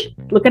be a douche.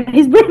 Look at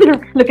his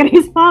brother. Look at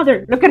his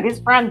father. Look at his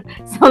friend.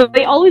 So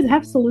they always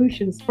have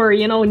solutions for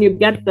when you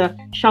get the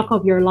shock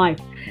of your life.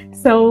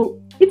 So.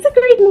 It's a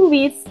great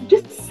movie. It's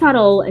just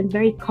subtle and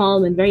very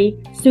calm and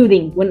very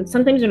soothing.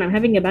 Sometimes when I'm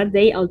having a bad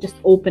day, I'll just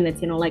open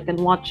it, and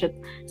watch it.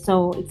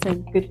 So it's a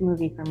good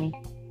movie for me.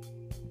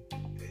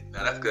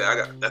 Now that's good.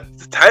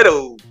 The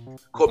title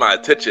caught my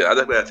attention. I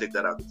definitely gotta take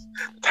that out.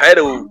 The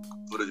title,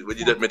 what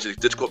you just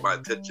mentioned, just caught my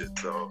attention.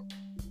 So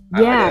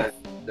yeah,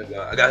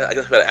 I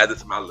guess gotta add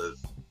this to my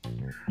list.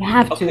 You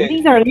have to. Okay.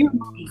 These are new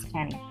movies,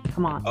 Kenny.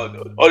 Come on.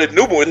 The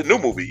new movie. The new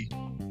movie.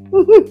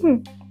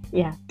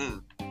 Yeah.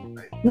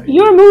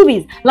 Your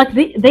movies,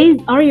 they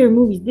are your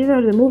movies. These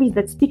are the movies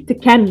that speak to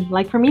Ken.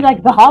 For me,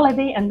 The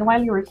Holiday and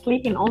While You Were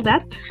Sleeping, all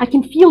that, I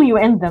can feel you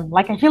in them.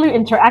 I feel you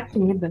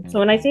interacting with them. So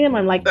when I see them,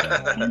 I'm like,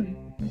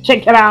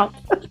 check it out.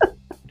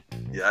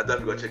 Yeah, I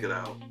definitely gonna check it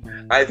out.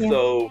 Alright,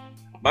 so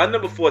my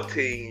number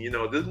 14.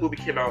 This movie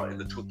came out in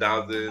the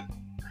 2000s.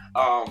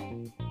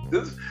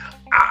 This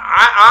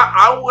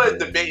I would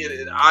debate it,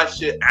 and I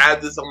should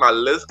add this on my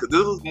list because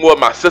this was more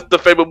my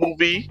sister's favorite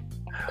movie.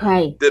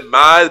 Okay. Than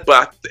mine, but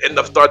I ended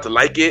up starting to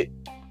like it.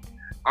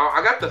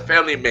 I got The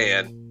Family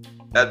Man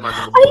as my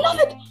number 14. I love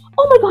it.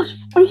 Oh my gosh,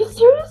 are you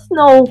serious?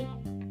 No.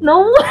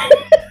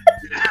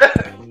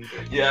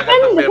 Yeah, I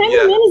got The Family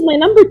Man is my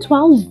number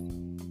 12.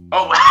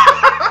 Oh.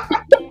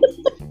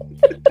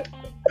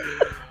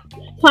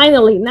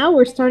 Finally, now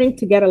we're starting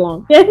to get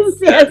along.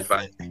 Yes.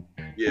 Finally.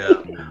 Yeah.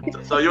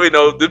 So you already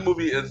know this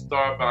movie is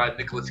starred by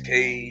Nicolas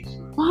Cage.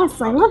 Yes,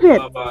 I love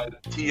it. By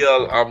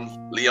Tia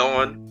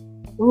Leon.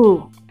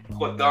 Ooh.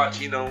 Don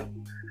Chino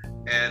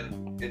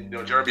and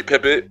Jeremy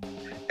Pippin.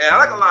 And I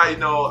like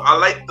I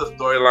like the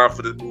storyline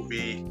for this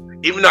movie.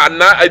 Even though I'm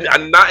not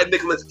a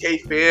Nicolas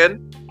Cage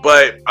fan,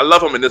 but I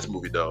love him in this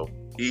movie though.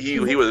 He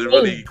was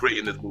really great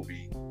in this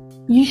movie.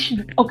 You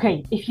should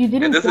if you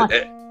didn't watch.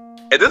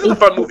 And this is a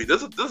fun movie.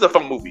 This is a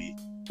fun movie.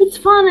 it's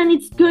fun and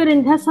it's good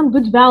and it has some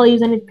good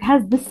values and it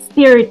has the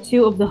spirit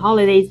too of the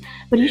holidays.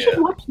 But you should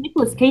watch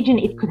Nicolas Cage and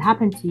It Could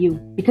Happen to You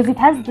because it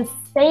has the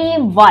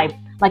same vibe.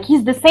 Like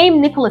he's the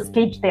same Nicolas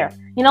Cage there.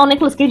 You know,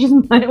 Nicolas Cage is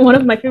one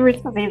of my favorites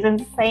because he's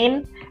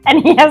insane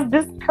and he has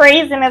this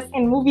craziness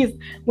in movies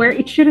where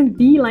it shouldn't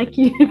be. Like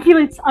you feel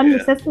it's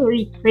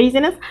unnecessary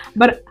craziness,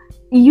 but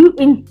you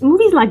in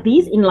movies like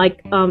these, in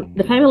like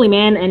The Family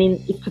Man and in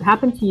It Could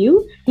Happen to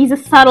You, he's a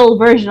subtle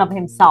version of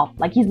himself.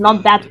 Like he's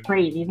not that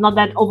crazy, he's not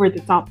that over the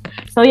top.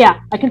 So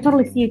yeah, I can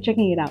totally see you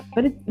checking it out.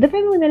 But The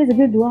Family Man is a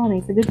good one.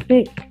 It's a good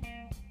pick.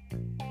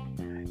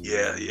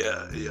 Yeah.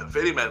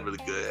 Family Man really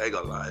good. I ain't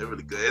gonna lie, it's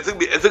really good.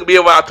 It took me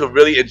a while to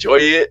really enjoy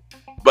it,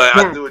 but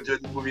I do enjoy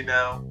the movie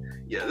now.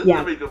 Yeah, this is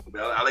a really good movie.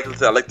 I like it.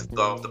 I like the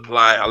stuff, the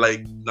plot. I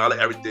like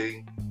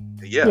everything.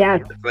 Yeah.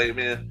 The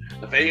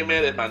Family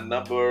Man is my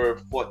number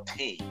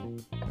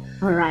 14.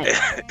 All right.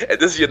 And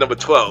this is your number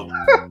 12.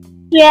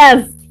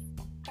 Yes.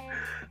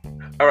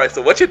 All right.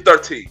 So what's your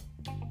 13?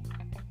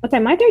 Okay,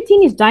 my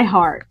 13 is Die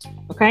Hard.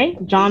 Okay,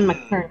 John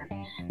McTiernan.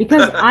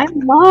 Because I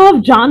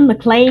love John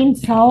McClane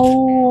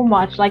so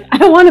much. Like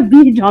I want to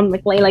be John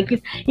McClane. Like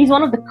he's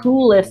one of the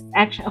coolest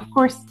action. Of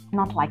course,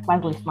 not like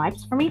Wesley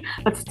Snipes for me,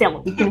 but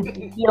still, you can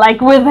be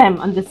like with him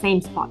on the same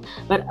spot.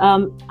 But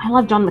I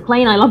love John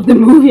McClane. I love the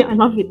movie. I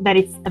love it that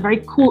it's a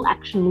very cool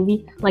action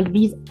movie. Like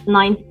these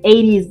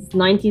 80s,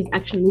 90s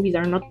action movies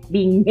are not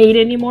being made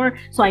anymore,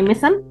 so I miss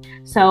them.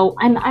 So,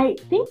 and I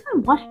think I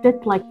watched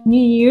it like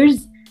New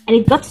Year's. And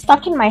it got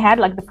stuck in my head.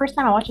 Like the first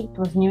time I watched it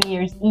was New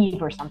Year's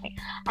Eve or something.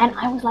 And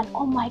I was like,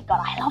 oh my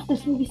God, I love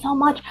this movie so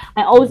much.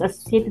 I always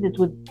associated it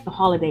with the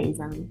holidays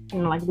and, you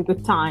know, like the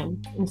good time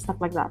and stuff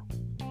like that.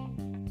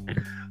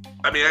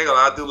 I mean,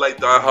 I do like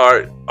Die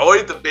Hard. I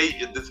always debate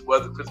if this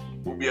was a Christmas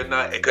movie or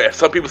not.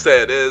 Some people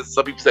say it is.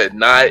 Some people say it's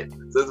not.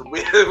 So it's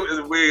weird.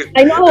 It's weird.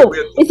 I know.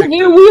 It's a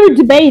very weird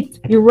debate.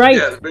 You're right.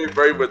 Yeah, it's a very,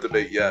 very weird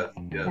debate. Yes.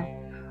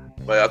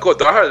 But of course,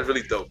 Die Hard is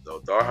really dope,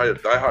 though. Die Hard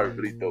is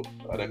really dope.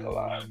 I ain't gonna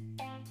lie.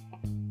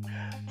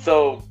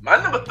 So my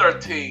number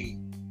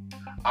 13,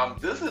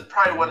 this is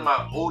probably one of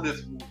my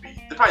oldest movies.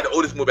 It's probably the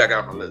oldest movie I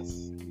got on my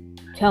list.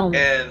 Tell me.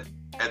 And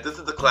this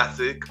is a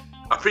classic.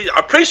 I'm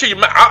pretty sure you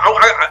might.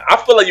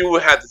 I feel like you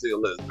would have to see a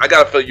list. I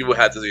got a feeling you would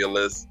have to see a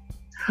list.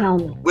 Tell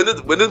me. When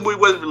this movie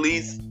was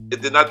released,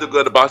 it did not do good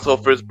at the box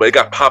office, but it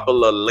got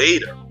popular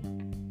later.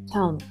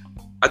 Tell me.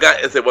 I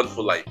got It's a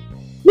Wonderful Life.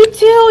 Me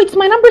too. It's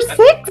my number 6.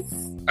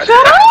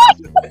 Shut up.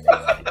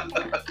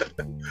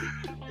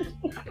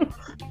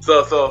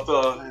 So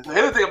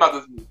here's the thing about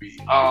this movie.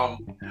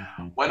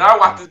 When I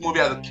watched this movie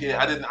as a kid,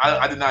 I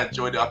did not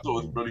enjoy it. I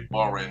thought it was really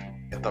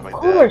boring and stuff like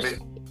that.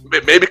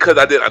 Maybe because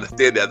I didn't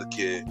understand it as a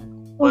kid.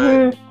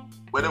 But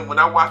when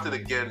I watched it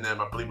again,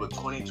 I believe it was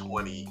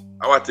 2020.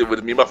 I watched it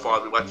with me and my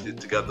father. We watched it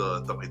together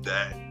and stuff like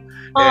that.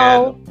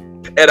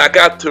 And I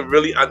got to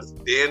really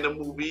understand the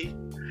movie,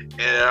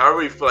 and I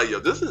really feel like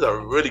this is a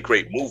really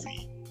great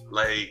movie.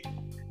 Like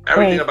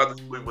everything about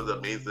this movie was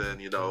amazing.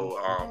 You know,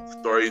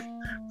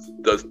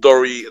 the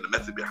story and the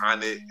message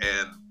behind it,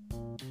 and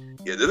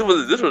yeah, this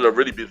was a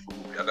really beautiful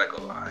movie. I'm not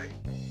gonna lie.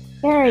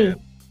 Very.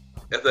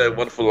 It's a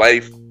Wonderful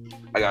Life.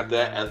 I got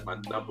that as my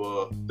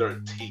number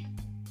 13.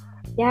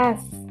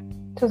 Yes,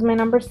 it was my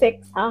number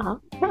 6.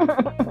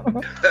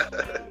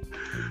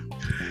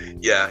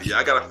 Yeah,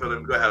 I got a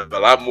feeling we're gonna have a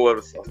lot more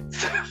of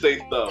the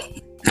same stuff.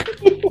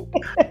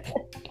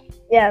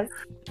 Yes.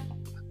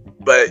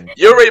 But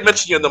you already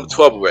mentioned your number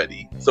 12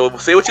 already. So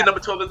say what your number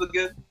 12 is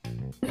again.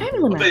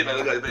 Family Man.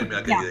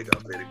 Okay.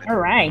 All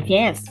right.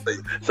 Yes.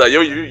 So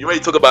you already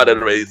talked about it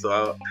already.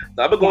 So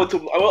I'm gonna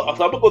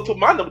go to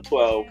my number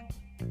 12.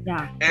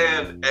 Yeah.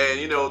 And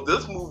you know,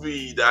 this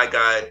movie that I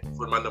got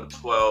for my number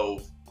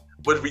 12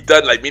 was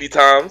redone like many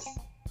times.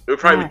 It was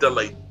probably redone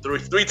like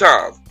three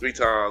times.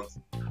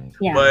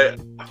 Yeah. But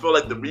I feel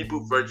like the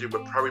reboot version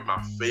was probably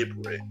my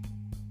favorite.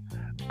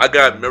 I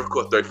got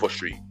Miracle on 34th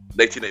Street,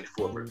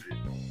 1994 version.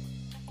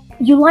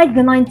 You like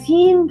the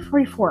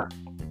 1944?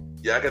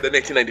 Yeah, I got the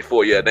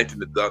 1994. Yeah,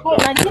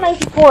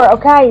 1994.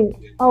 Okay.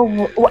 Oh,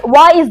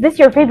 why is this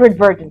your favorite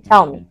version?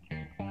 Tell me.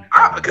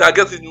 I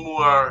guess it's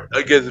more.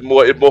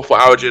 It's more for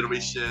our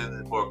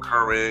generation, more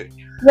current.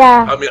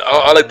 Yeah. I mean,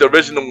 I like the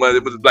original one.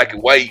 It was black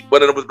and white.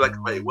 One of them was black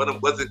and white. One of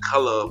them wasn't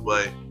color,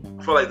 but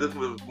I feel like this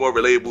was more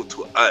relatable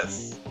to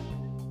us.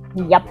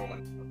 Yep.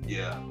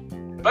 Yeah.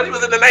 But it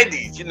was in the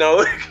 90s, you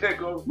know.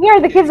 We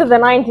are the kids of the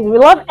 90s. We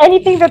love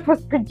anything that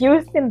was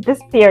produced in this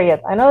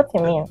period. I know what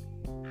you mean.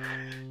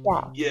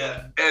 Yeah.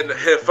 Yeah. And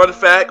fun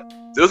fact,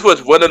 this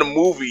was one of the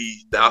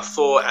movies that I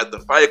saw at the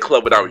Fire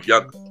Club when I was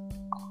younger.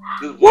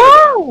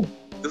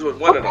 This was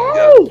one of them.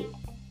 Yeah.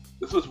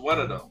 This was one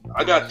of them.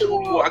 I got two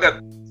more. I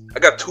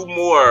got two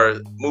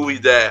more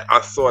movies that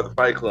I saw at the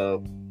Fight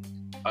Club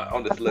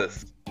on this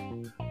list.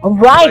 All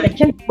right, I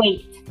can't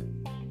wait.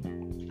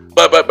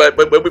 But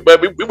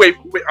we wait.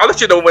 I'll let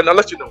you know when. But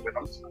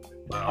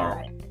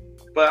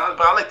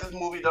I like this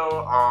movie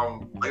though.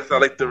 Like I said, I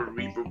like the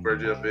reboot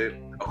version of it.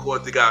 Of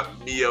course, they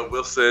got Mia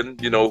Wilson,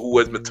 you know, who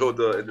was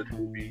Matilda in this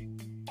movie.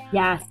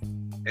 Yes.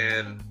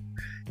 And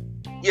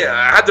yeah,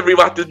 I had to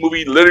rewatch this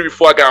movie literally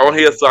before I got on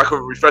here so I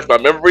could refresh my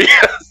memory.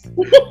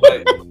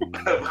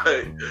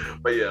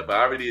 but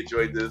I really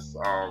enjoyed this.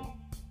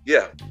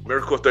 Yeah,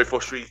 Miracle on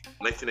 34th Street,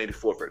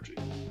 1984 version.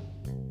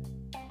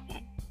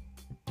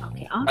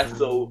 Okay,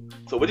 awesome.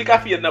 So what you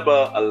got for your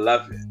number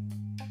 11?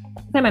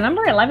 Okay, my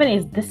number 11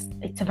 is this.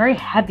 It's a very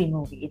heavy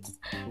movie. It's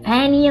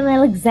Fanny and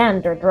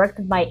Alexander,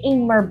 directed by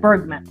Ingmar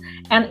Bergman,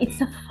 and it's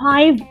a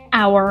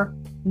 5-hour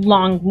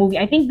long movie.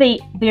 I think they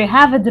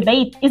have a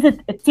debate: is it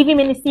a TV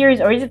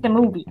miniseries or is it a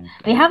movie?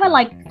 They have a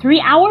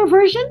 3-hour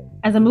version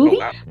as a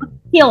movie, but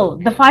still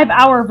the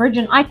 5-hour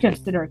version I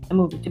consider it a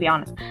movie, to be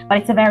honest. But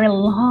it's a very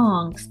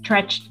long,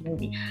 stretched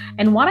movie.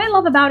 And what I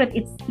love about it,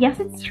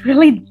 it's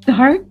really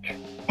dark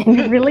and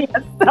it really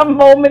has some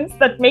moments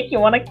that make you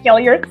want to kill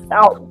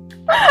yourself.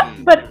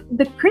 But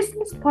the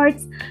Christmas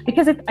parts,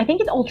 because I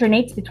think it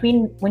alternates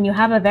between when you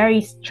have a very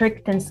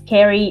strict and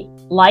scary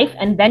life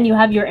and then you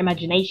have your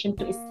imagination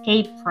to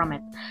escape from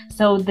it.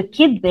 So the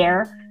kid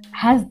there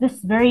has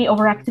this very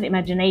overactive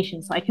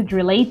imagination, so I could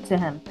relate to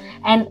him.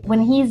 And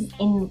when he's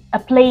in a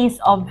place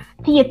of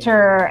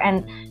theater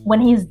and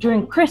when he's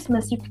during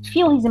Christmas, you could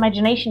feel his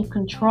imagination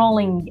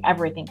controlling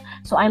everything.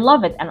 So I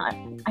love it. And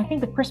I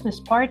think the Christmas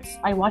parts,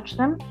 I watch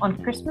them on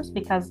Christmas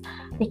because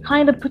they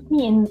kind of put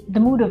me in the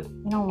mood of,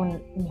 when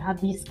you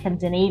have these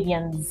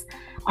Scandinavians,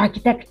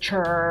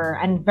 architecture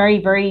and very,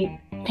 very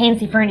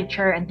fancy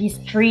furniture and these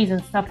trees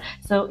and stuff.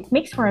 So it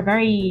makes for a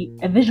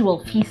visual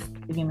feast,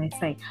 if you may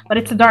say. But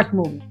it's a dark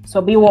movie,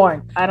 so be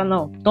warned. I don't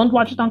know. Don't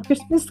watch it on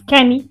Christmas,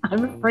 Kenny.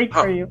 I'm afraid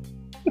for you.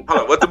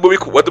 Hold on. What the movie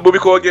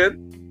called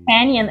again?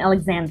 Fanny and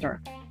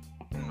Alexander.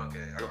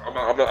 Okay,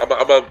 I'm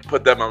gonna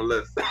put that on my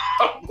list.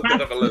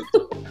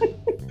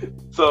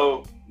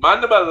 So my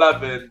number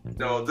 11.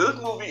 This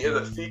movie is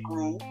a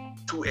sequel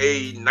to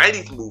a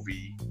 90s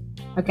movie.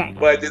 Okay.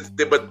 But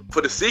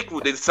for the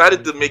sequel, they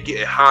decided to make it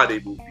a holiday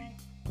movie.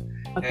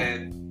 Okay.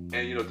 And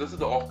this is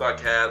the all-star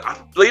cast. I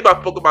believe I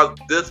spoke about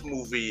this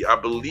movie,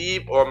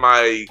 on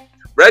my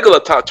regular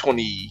top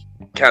 20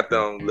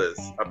 countdown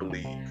list, I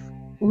believe.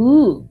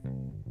 Ooh.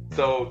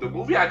 So the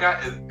movie I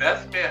got is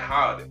Best Man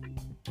Holiday.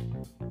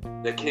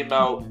 That came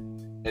out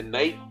in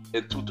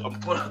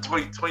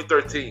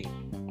 2013.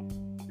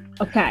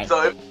 Okay.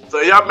 So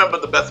y'all remember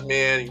the Best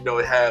Man?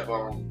 It had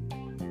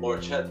Laura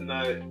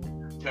Chestnut,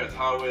 Terrence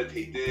Howard,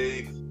 Tate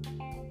Diggs,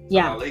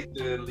 Yeah.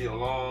 Lathan, Leo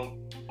Long.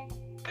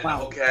 And Wow. the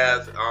whole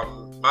cast,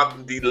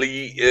 Malcolm D.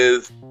 Lee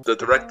is the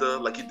director,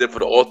 like he did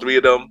for all three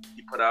of them.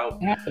 He put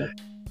out,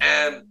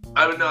 and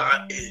I don't know.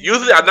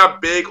 Usually, I'm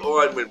not big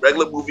on when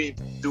regular movies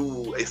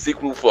do a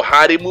sequel for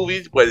holiday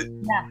movies, but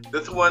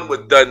this one was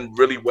done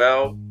really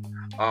well.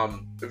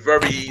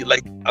 Very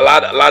a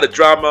lot of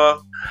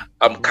drama,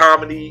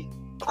 comedy,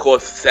 of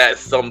course,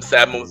 some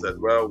sad moments as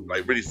well,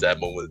 like really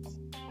sad moments.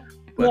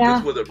 But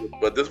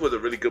this was a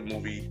really good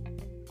movie.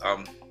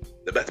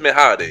 The Best Man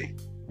Holiday.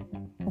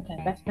 Okay,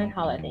 Best Man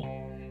Holiday.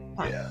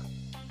 Fine. Yeah.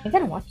 I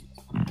gotta watch this.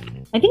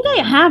 I think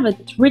I have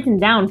it written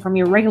down from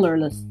your regular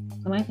list.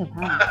 I might have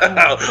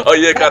had it. Oh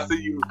yeah, cause I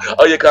see you.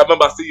 Oh yeah, cause I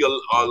remember I see your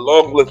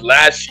long list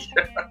last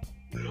year.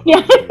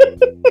 Yeah.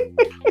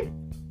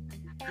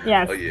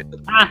 Yes. Oh yeah.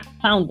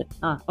 Found it.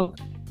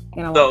 Okay.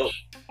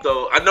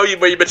 So I know you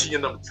mentioned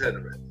your number 10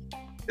 already.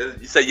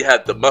 You said you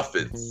had the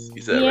muffins.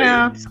 You said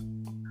right?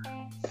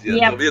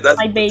 Yeah.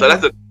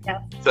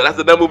 So that's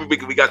another movie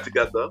we got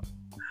together.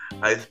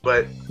 Nice,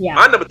 but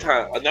my number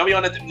 10. Now we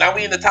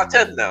in the top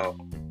 10 now.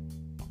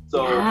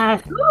 So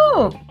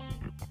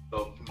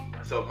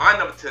so my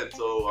number 10.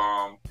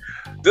 So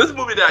this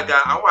movie that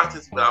I watched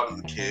this when I was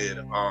a kid.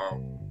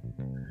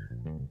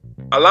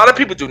 A lot of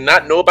people do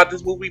not know about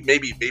this movie.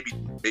 Maybe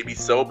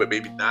so, but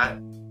maybe not.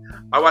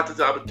 I watched this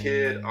when I was a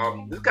kid.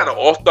 This got an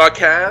all-star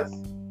cast.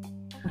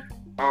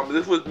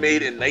 This was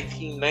made in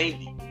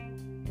 1990.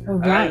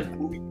 Right.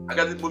 I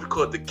got this movie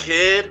called The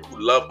Kid Who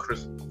Loved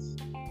Christmas.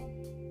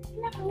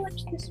 Never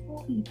watched this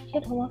movie.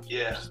 Kid Who Loved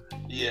Christmas.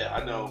 Yeah,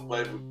 I know.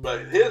 But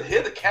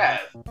here's the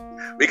cast.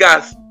 We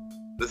got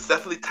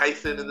Cecily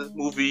Tyson in this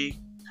movie.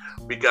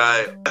 We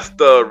got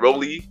Esther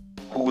Rowley,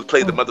 who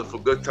played the mother for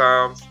Good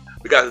Times.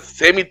 We got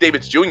Sammy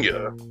Davis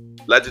Jr.,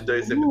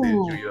 legendary Sammy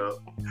Davis Jr.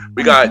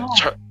 We got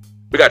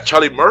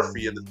Charlie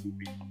Murphy in this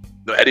movie.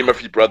 Eddie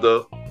Murphy's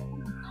brother.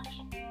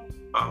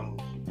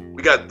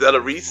 We got Della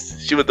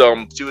Reese. She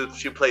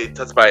played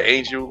Touched by an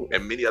Angel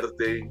and many other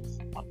things.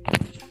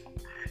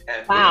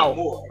 And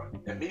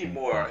many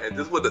more. And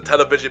this was a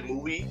television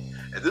movie.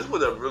 And this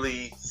was a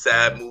really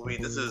sad movie.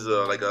 This is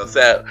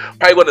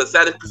probably one of the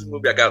saddest Christmas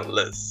movies I got on the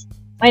list.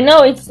 I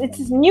know, it's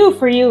new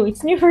for you.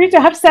 It's new for you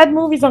to have sad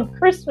movies on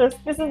Christmas.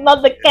 This is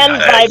not the Ken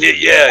vibe.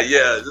 Yeah.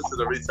 This is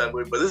a really sad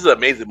movie, but this is an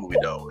amazing movie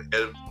though.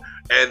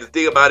 And the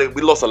thing about it,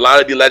 we lost a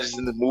lot of the legends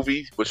in the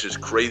movie, which is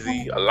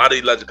crazy. A lot of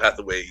the legends passed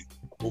away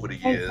over the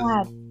years.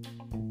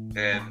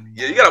 And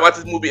you gotta watch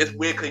this movie. It's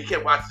weird because you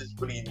can't watch this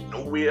really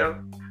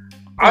nowhere.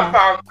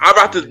 I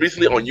watched this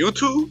recently on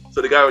YouTube.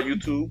 So the guy on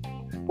YouTube.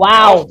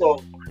 Wow.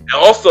 And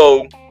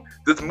also,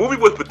 this movie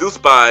was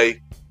produced by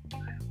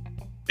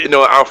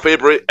our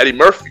favorite Eddie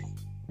Murphy.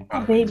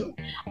 Oh, baby.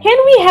 Can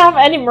we have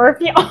Eddie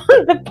Murphy on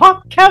the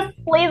podcast,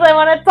 please? I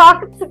want to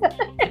talk to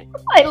him.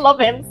 I love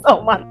him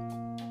so much.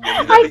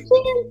 I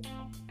can't.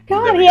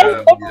 God, he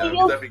has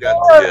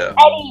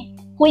Eddie,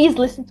 please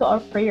listen to our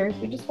prayers.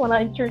 We just want to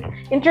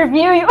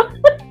interview you.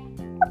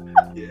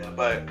 Yeah,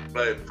 but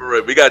for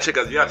real, you gotta check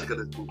out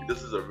this movie.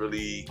 This is a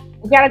really.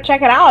 You gotta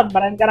check it out,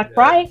 but I'm gonna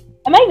cry.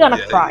 Am I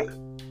gonna cry?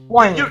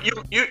 Warn you might.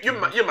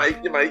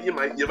 It's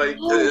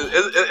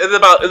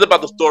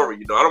about the story.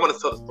 You know, I don't want to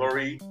tell the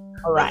story.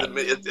 All right.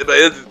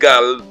 It's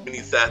got many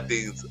sad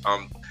things.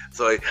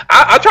 So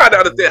I tried to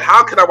understand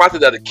how can I watch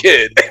it as a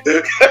kid.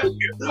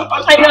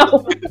 I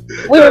know.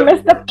 We were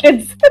messed up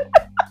kids.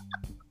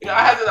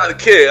 I had it as a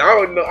kid. I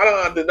don't know.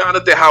 I don't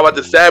understand how I watched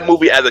a sad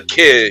movie as a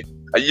kid,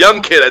 a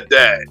young kid at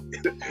that.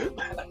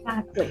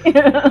 Exactly.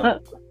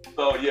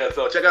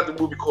 So check out the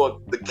movie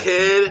called "The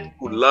Kid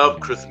Who Loved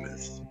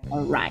Christmas."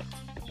 All right.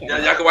 Yeah,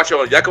 y'all can watch it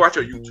on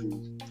YouTube.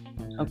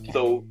 Okay.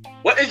 So,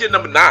 what is your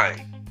number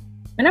 9?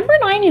 My number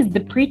 9 is The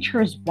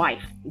Preacher's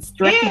Wife. It's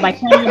directed by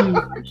Kenny.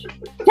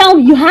 Tell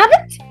me, you have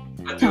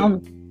it? Tell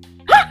me.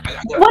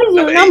 What is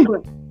your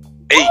number?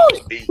 8.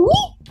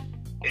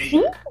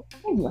 See?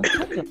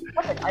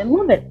 I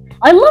love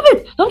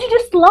it. Don't you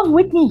just love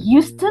Whitney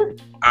Houston?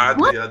 I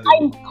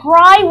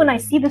cry when I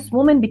see this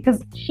woman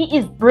because she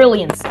is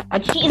brilliance.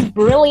 Like, she is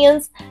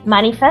brilliance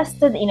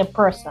manifested in a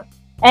person.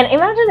 And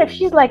imagine if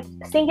she's like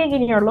singing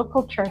in your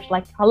local church,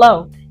 like,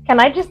 hello, can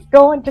I just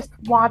go and just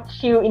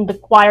watch you in the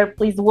choir,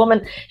 please,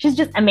 woman? She's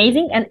just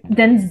amazing. And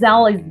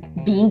Denzel is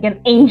being an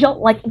angel.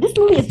 Like, this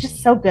movie is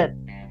just so good.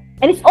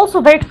 And it's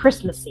also very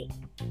Christmassy.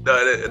 No,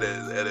 it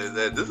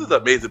is. This is an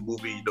amazing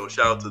movie. You know,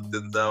 shout out to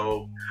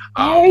Denzel,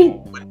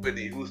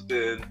 Whitney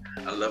Houston,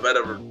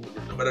 Loretta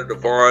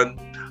Devon,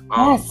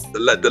 yes. the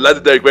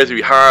legendary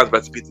Gregory Hines,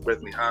 rest in peace to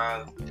Gregory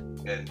Hines.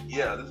 And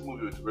yeah, this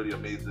movie was really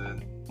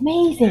amazing.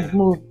 Amazing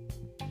movie.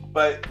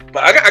 But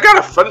I got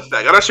a fun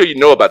fact. I'm not sure you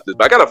know about this,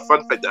 but I got a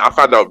fun fact that I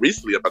found out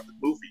recently about the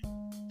movie.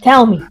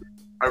 Tell me.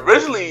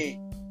 Originally,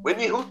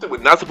 Whitney Houston was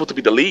not supposed to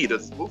be the lead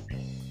of this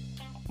movie.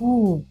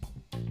 Ooh.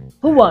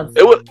 Who was?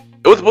 It was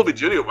supposed to be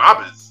Julia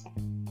Roberts.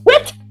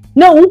 What?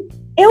 No.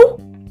 Ew.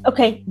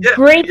 Okay. Yeah,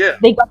 great. Yeah.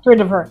 They got rid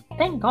of her.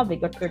 Thank God they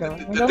got rid of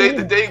her.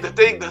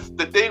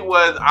 The thing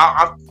was,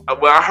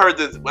 when I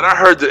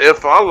heard the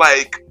info, I'm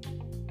like,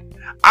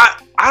 I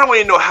don't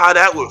even know how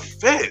that would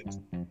fit.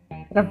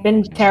 It would have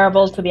been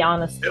terrible, to be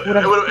honest. It would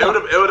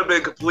have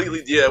been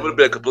completely. Yeah, it would have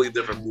been a completely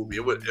different movie.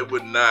 It wouldn't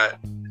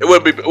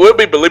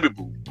be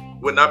believable.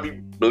 It would not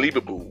be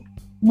believable.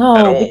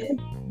 No, because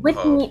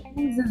Whitney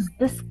uses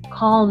this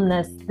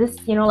calmness, this,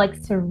 like,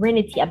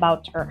 serenity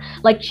about her.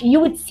 Like,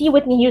 you would see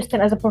Whitney Houston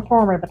as a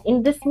performer, but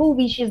in this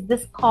movie, she's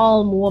this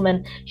calm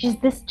woman. She's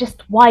this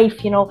just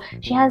wife,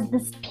 She has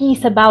this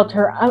peace about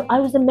her.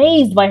 I was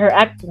amazed by her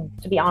acting,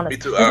 to be honest. Me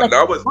too.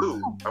 I was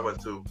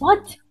too.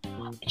 What?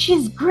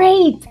 She's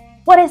great.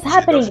 What is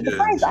happening?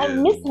 Besides, I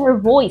miss her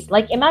voice.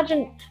 Like,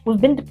 imagine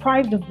we've been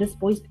deprived of this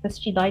voice because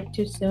she died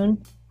too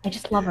soon. I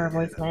just love her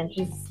voice, man.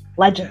 She's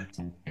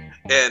legend.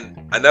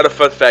 And another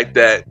fun fact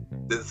that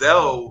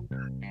Denzel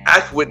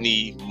asked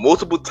Whitney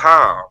multiple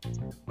times,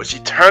 but she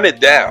turned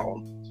it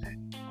down.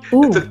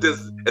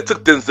 It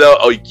took Denzel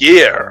a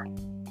year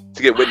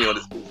to get Whitney on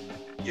this movie.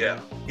 Yeah,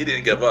 he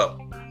didn't give up.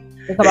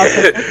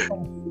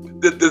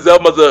 Denzel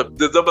must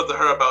have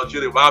heard about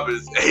Julia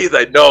Roberts, and he's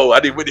like, "No, I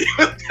need Whitney."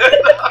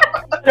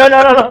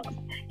 No.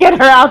 Get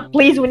her out,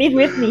 please. We need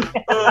Whitney.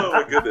 Oh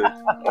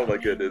my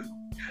goodness.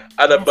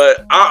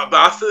 But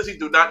I seriously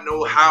do not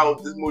know how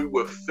this movie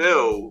would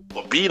feel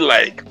or be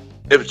like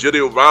if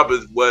Julia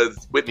Roberts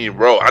was Whitney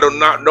Rowe. I do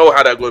not know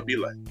how that would be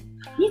like.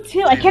 Me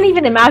too. I can't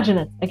even imagine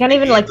it. I can't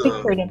even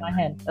picture it in my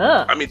head.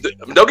 Ugh. I mean,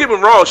 don't get me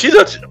wrong.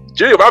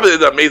 Julia Roberts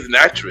is an amazing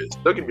actress.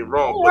 Don't get me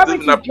wrong.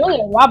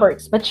 Julia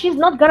Roberts, but she's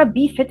not gonna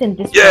be fit in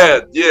this.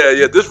 Yeah.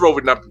 This role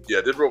would not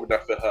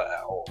fit her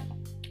at all.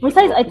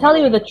 Besides, I tell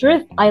you the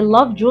truth, I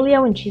love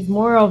Julia when she's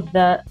more of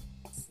the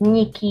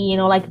sneaky,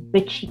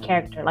 bitchy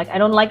character. Like, I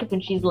don't like it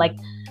when she's like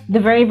the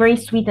very, very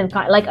sweet and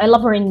kind. Like, I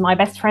love her in My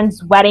Best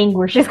Friend's Wedding,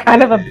 where she's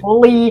kind of a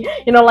bully.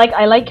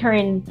 I like her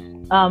in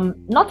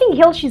Notting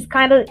Hill. She's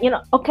kind of,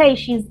 okay,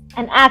 she's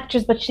an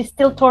actress, but she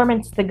still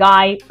torments the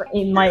guy,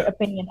 in my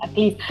opinion, at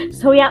least.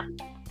 So yeah,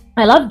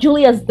 I love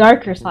Julia's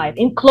darker side.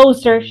 In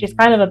Closer, she's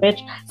kind of a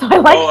bitch, so I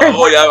like her.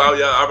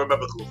 I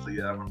remember Closer.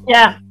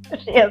 Yeah,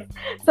 she is.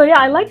 So yeah,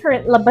 I like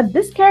her. But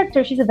this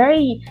character, she's a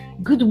very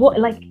good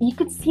like, you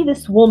could see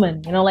this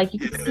woman, you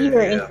could see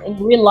her in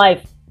real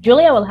life.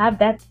 Julia will have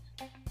that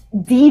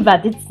diva,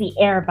 ditzy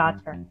air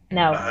about her.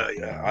 No.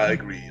 I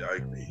agree.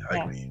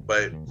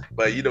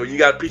 But you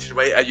got Preacher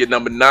right at your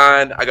number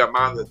 9. I got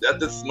mine.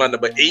 This is my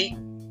number 8.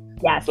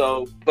 Yeah.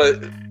 So, but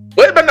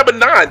what about number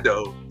 9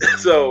 though?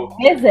 So.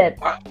 What is it?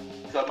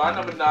 So my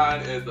number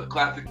 9 is a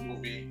classic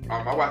movie.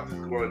 I watched this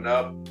growing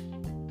up,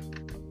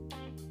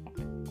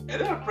 and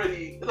it's a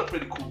pretty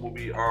cool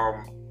movie.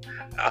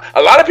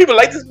 A lot of people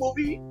like this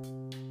movie.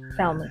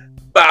 Tell me.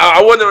 But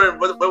I wonder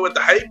what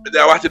the hype. And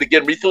then I watched it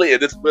again recently,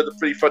 and this was a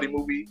pretty funny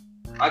movie.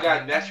 I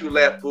got National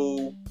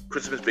Lampoon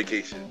Christmas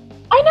Vacation.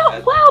 I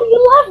know. Wow, you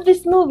love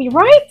this movie,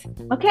 right?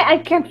 Okay, I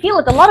can feel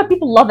it. A lot of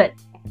people love it.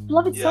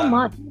 Love it so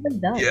much.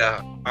 It does.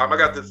 Yeah. I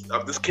got this.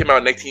 This came out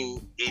in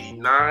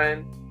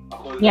 1989.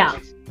 Yeah.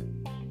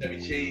 Chevy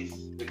Chase.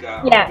 They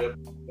got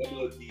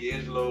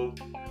D'Angelo,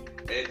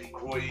 Andy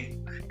Croy,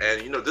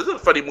 and this is a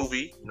funny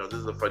movie.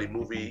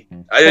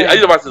 I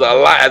used to watch this a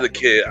lot as a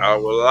kid.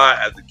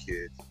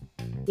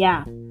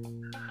 Yeah.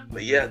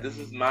 But yeah, this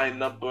is my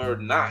number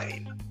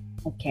 9.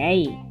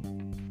 Okay.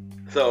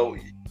 So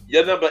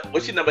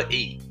what's your number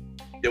 8?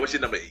 Yeah, what's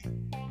your number 8?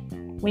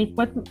 Wait,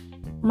 what?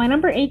 My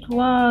number 8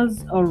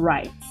 was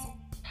alright.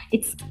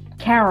 It's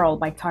Carol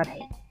by Todd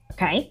Haynes.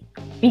 Okay?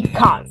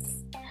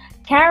 Because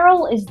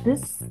Carol is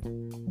this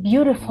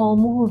beautiful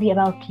movie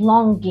about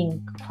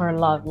longing for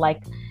love.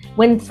 Like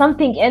when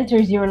something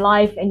enters your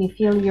life and you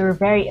feel you're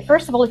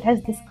first of all, it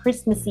has this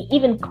Christmassy,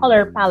 even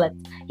color palette.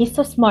 He's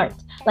so smart.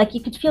 Like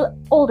you could feel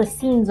all the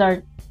scenes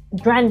are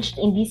drenched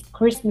in these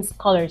Christmas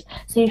colors.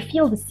 So you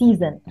feel the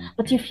season,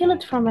 but you feel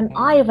it from an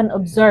eye of an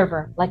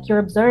observer. Like you're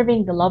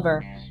observing the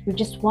lover. You're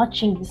just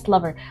watching this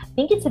lover. I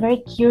think it's a very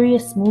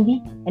curious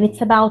movie, and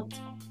it's about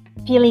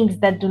feelings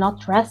that do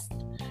not rest.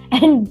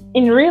 And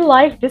in real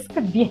life, this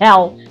could be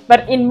hell.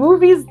 But in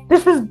movies,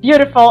 this is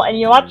beautiful. And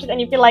you watch it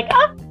and you feel like,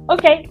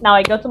 okay, now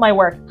I go to my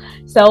work.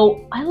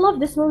 So I love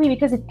this movie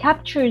because it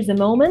captures a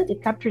moment.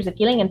 It captures a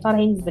feeling. And Todd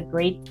Haynes is a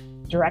great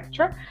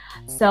director.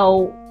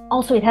 So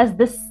also it has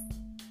this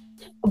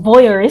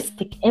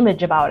voyeuristic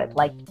image about it.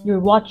 Like you're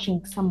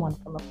watching someone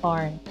from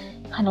afar and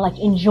kind of like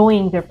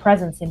enjoying their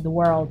presence in the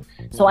world.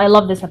 So I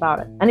love this about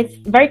it. And it's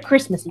very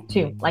Christmassy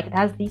too. Like it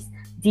has these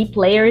deep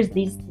layers,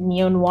 these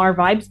neo-noir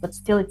vibes, but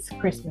still it's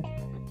Christmas.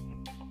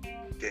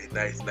 Okay,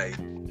 nice.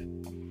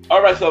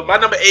 All right, so my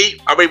number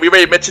 8. We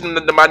already mentioned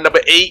my number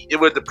 8. It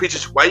was The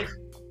Preacher's Wife.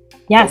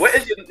 Yes. So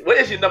what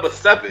is your number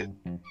 7?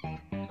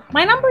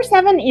 My number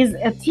 7 is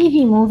a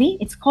TV movie.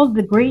 It's called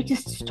The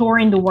Greatest Store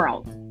in the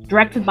World,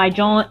 directed by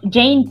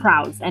Jane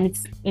Prowse, and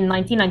it's in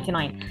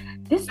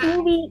 1999. This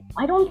movie,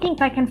 I don't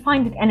think I can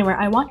find it anywhere.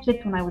 I watched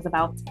it when I was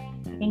about,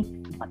 I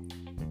think,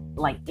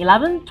 like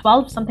 11,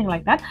 12, something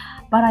like that.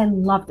 But I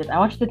loved it. I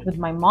watched it with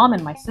my mom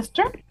and my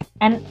sister.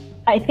 And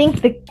I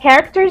think the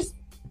characters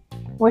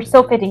were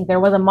so fitting. There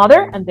was a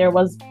mother and there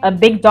was a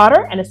big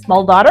daughter and a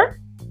small daughter.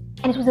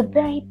 And it was a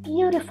very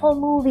beautiful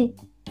movie.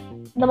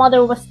 The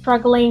mother was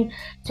struggling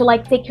to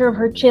like take care of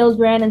her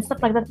children and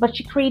stuff like that. But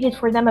she created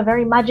for them a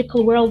very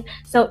magical world.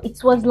 So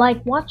it was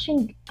like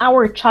watching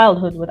our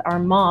childhood with our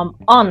mom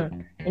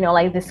on,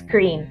 like the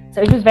screen.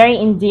 So it was very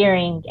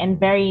endearing and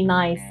very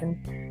nice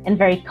and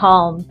very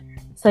calm.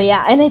 So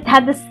yeah, and it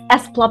had this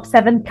S Club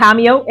 7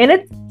 cameo in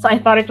it. So I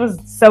thought it was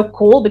so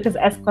cool because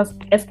S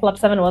Club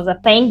 7 was a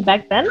thing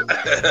back then.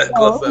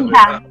 So,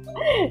 yeah.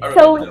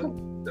 So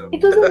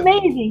it was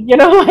amazing,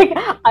 like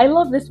I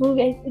love this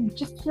movie. It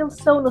just feels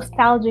so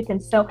nostalgic,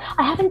 and so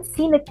I haven't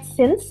seen it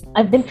since.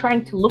 I've been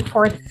trying to look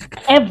for it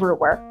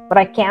everywhere, but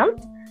I can't.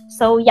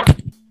 So yeah.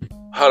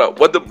 Hold on,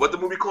 what the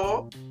movie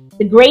called?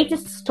 The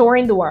Greatest Store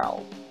in the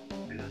World.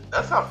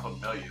 That sounds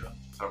familiar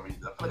for some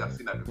reason. I feel like I've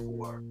seen that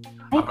before.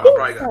 I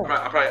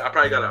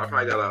probably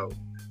gotta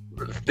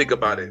think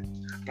about it.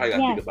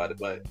 Think about it,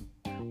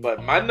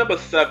 but my number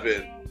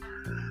 7.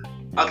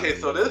 Okay,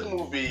 so this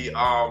movie,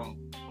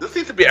 this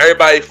seems to be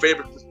everybody's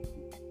favorite.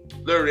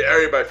 Literally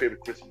everybody's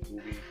favorite Christmas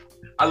movie.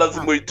 I love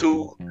this movie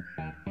too.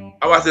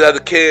 I watched it as a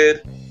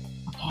kid.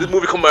 This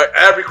movie comes out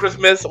every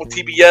Christmas on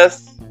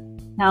TBS.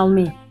 Tell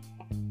me.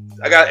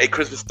 I got A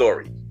Christmas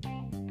Story.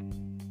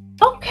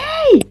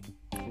 Okay.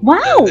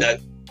 Wow.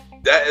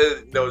 That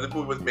is, this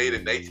movie was made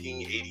in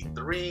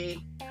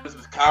 1983.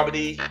 Christmas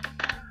comedy.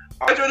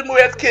 I enjoyed the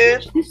movie as a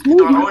kid.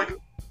 I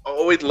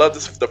always loved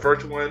the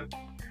first one.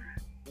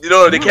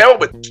 They came out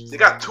with, they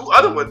got 2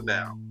 other ones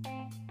now.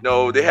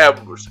 They have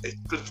A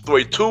Christmas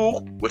Story 2,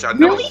 which I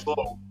never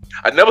saw.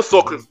 I never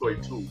saw Christmas Story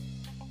 2.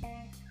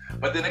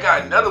 But then they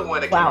got another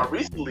one that came out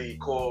recently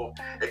called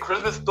A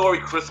Christmas Story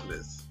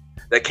Christmas.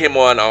 That came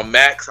on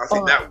Max. I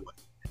seen that one.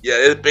 Yeah,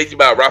 it's basically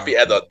about Rafi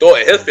as an adult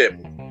and his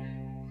family.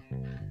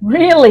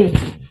 Really?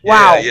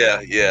 Wow.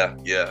 Yeah.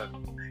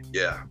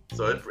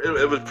 So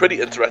it was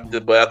pretty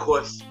interesting, but of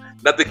course,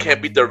 nothing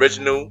can beat the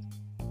original.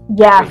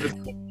 Yeah.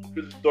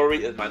 Christmas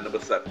Story is my number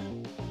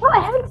 7. Well, I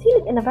haven't seen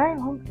it in a very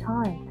long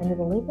time. Can you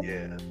believe it?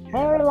 Yeah.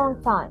 Very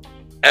long time.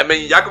 I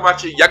mean, y'all can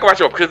watch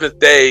it on Christmas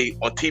Day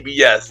on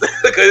TBS.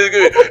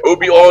 It would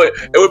be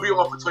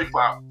on for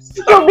 24 hours.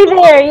 You'll be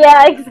there.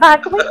 Yeah,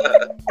 exactly.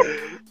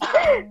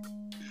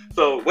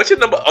 So, what's your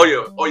number? Oh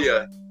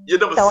yeah. Your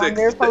number 6.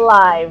 Wonderful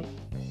Live.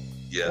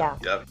 Yeah.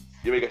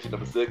 You already got your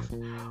number 6.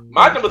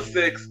 My number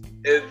 6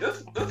 is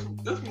this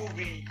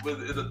movie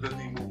is a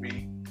Disney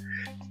movie.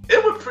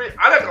 It was pretty.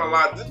 I'm not gonna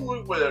lie. This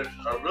movie was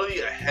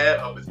really ahead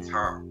of its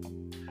time.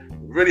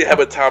 Really ahead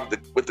of its time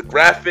with the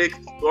graphics,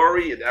 the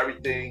story, and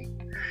everything.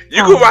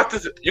 You can watch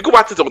this. You can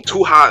watch this on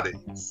 2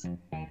 holidays.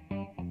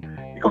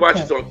 You can watch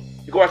it on.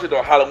 You can watch it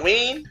on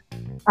Halloween.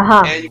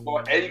 And you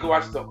can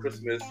watch it on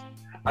Christmas.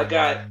 I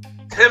got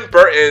Tim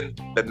Burton,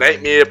 The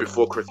Nightmare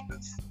Before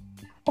Christmas.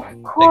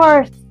 Of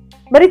course.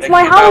 But it's That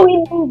my came out.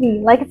 Halloween movie.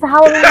 Like, it's a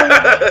Halloween movie.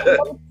 I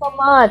love it so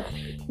much.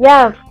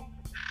 Yeah.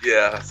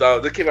 Yeah, so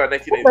this came out in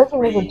That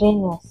person is a 1983.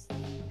 genius.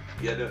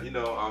 Yeah,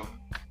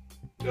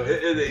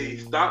 it is a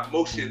stop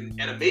motion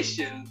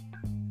animation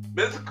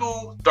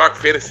mystical dark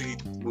fantasy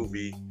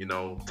movie.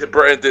 Tim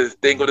Burton did his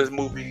thing with this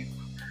movie.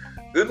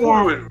 This movie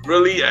Yeah. was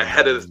really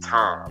ahead of its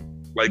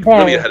time. Like Very.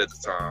 really ahead of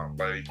its time.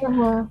 Like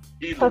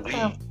Mm-hmm. So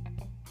true.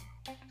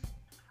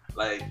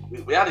 Like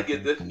we had to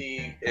give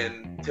Disney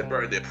and Tim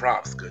Burton their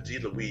props because G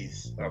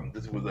Louise,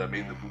 this was an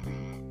amazing movie.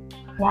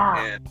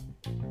 Yeah.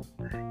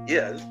 And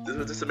yeah, this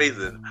was just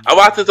amazing. I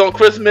watched this on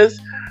Christmas,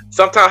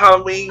 sometime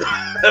Halloween.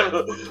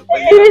 But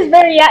It is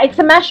very, it's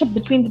a mashup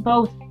between the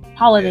both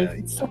holidays. Yeah,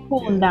 It's so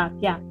cool in that,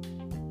 yeah.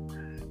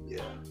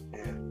 Yeah.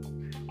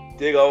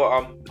 There you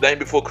go. The Night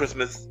Before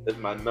Christmas is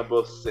my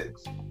number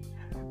 6.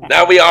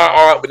 Now we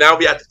are at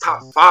the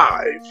top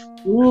 5.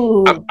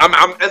 Ooh.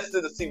 I'm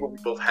interested to see what we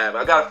both have.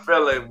 I got a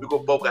feeling we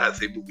both got the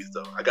same movies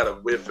though. I got a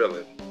weird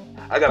feeling.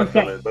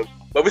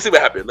 But we see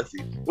what happens. Let's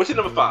see. What's your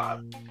number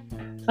 5?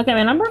 Okay,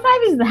 my number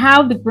 5 is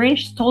How the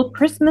Grinch Stole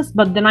Christmas,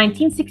 but the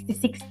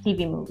 1966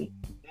 TV movie.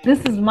 This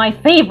is my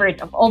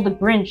favorite of all the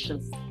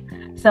Grinches.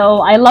 So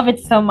I love it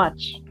so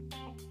much.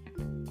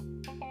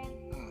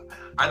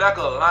 I'm not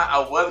gonna lie, I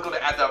was gonna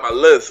add that on my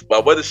list, but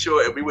I wasn't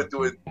sure if we were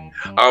doing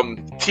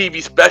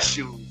TV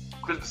specials,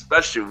 Christmas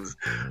specials.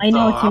 I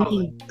know what you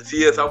mean.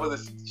 Yes, I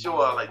wasn't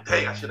sure. Like,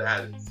 dang, I should have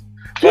added this.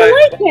 Do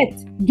you like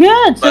it?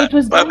 Good. So it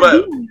was but-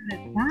 wow.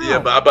 Yeah,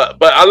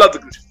 but I love the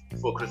Grinch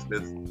Before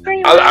Christmas.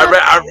 Very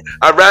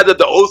I rather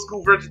the old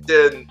school version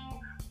than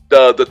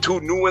the 2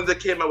 new ones that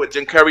came out with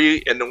Jim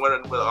Carrey and the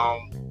one with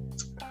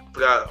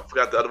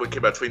forgot the other one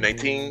came out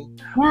 2019.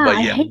 Yeah, But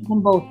I yeah. hate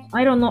them both.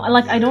 I don't know.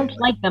 I don't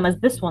like them as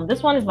this one.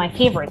 This one is my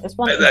favorite. This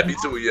one That'd be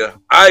too. Yeah,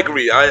 I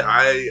agree.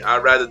 I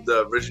rather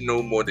the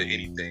original more than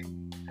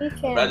anything.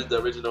 Okay. Rather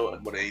the original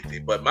more than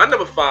anything. But my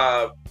number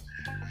 5.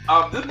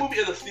 This movie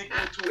is a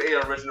sequel to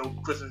an original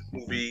Christmas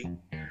movie,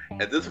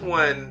 and this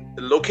one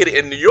is located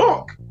in New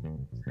York.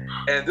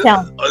 And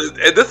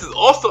this is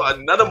also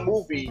another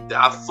movie that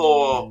I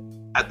saw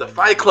at the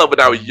Fight Club when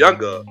I was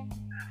younger.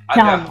 I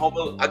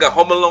got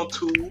Home Alone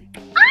 2,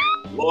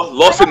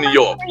 Lost in New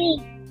York.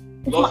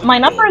 My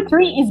number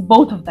 3 is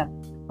both of them.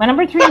 My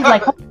number 3 is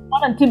like 1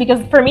 and 2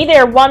 because for me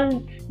they're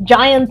one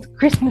giant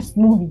Christmas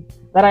movie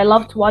that I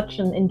love to watch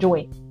and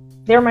enjoy.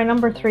 They're my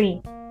number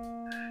 3.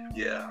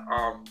 Yeah.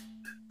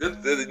 This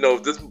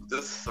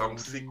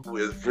sequel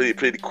is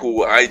pretty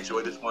cool. I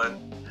enjoy this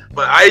one,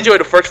 but I enjoy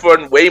the first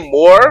one way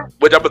more,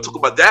 which I'm gonna talk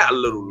about that a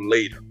little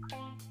later.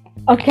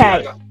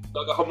 Okay.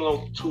 So I got Home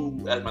Alone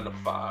 2 as my number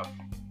 5.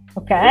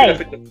 Okay.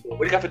 What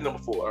do you got for number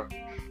 4?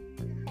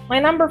 My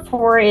number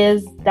 4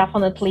 is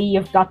definitely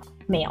You've Got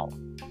Mail,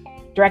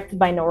 directed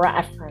by Nora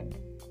Ephron.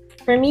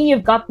 For me,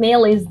 You've Got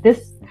Mail is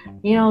this,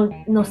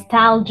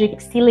 nostalgic,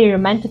 silly,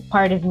 romantic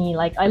part of me.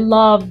 Like, I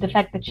love the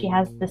fact that she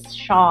has this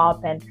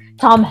shop and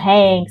Tom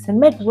Hanks and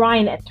Meg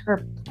Ryan at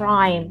her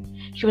prime.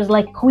 She was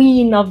like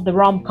queen of the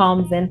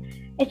rom-coms, and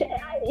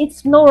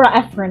it's Nora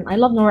Ephron. I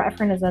love Nora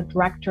Ephron as a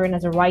director and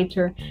as a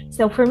writer.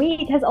 So for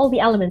me, it has all the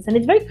elements, and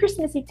it's very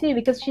Christmassy too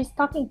because she's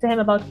talking to him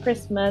about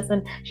Christmas,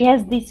 and she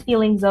has these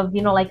feelings of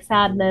like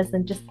sadness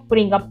and just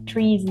putting up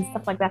trees and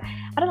stuff like that.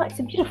 I don't know. It's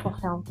a beautiful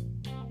film.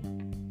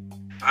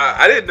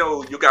 I didn't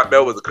know You Got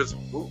Mail was a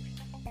Christmas movie.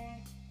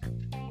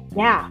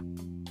 Yeah.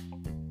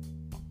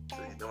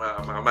 So,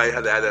 I might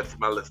have to add that to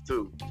my list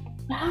too.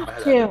 You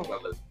have to.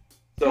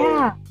 So,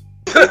 Yeah.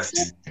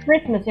 It's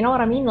Christmas, you know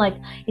what I mean? Like,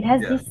 it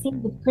has these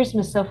scenes of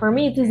Christmas. So for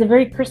me, it is a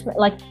very Christmas.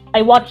 Like,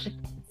 I watch it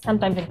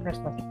sometimes in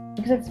Christmas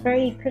because it's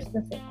very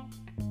Christmassy.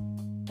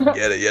 That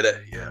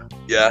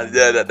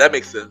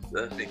makes sense.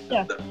 That makes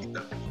sense.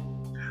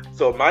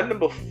 So my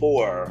number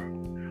 4.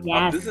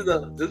 Yes.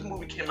 This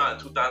movie came out in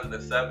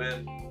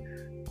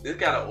 2007. This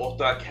got an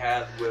all-star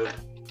cast with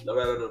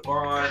Loretta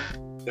Devon,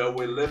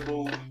 Delroy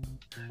Lindo,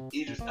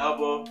 Idris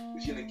Elba,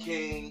 Regina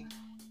King,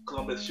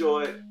 Columbus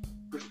Short,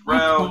 Chris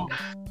Brown.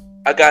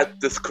 I got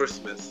This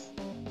Christmas.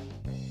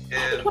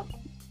 And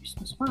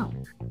Christmas, wow.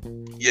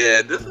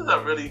 yeah, this is a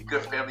really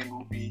good family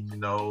movie.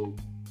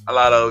 A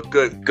lot of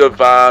good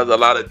vibes, a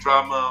lot of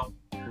drama.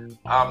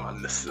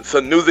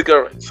 Some music,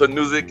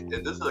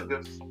 and this is a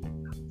good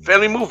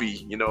family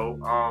movie.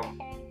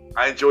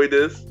 I enjoy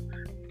this.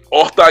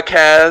 All-star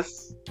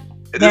cast,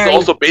 and this is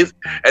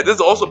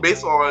also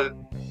based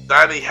on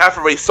Donny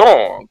Hathaway's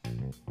song.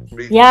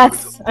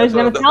 Yes, I was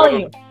gonna tell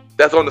you.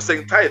 That's on the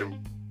same title.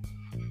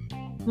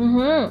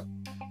 Mm-hmm.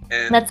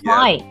 And that's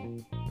why.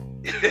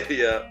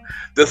 Yeah,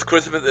 This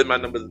Christmas is my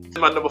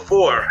number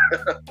 4.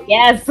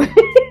 Yes.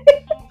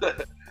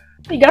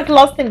 You got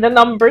lost in the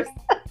numbers.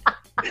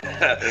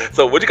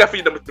 So what you got for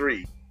your number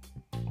 3?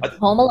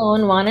 Home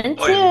Alone 1 and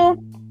 2. Yeah.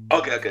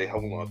 Okay.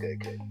 Home Alone.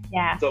 Okay.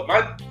 Yeah. So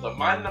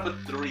my number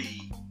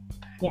 3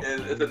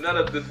 is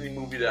another Disney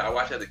movie that I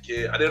watched as a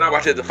kid. I did not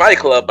watch it at the Fight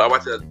Club, but I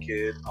watched it as a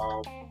kid.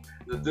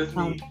 The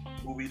Disney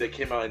movie that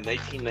came out in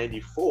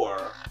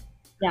 1994.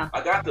 Yeah.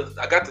 I got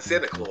the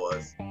Santa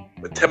Claus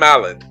with Tim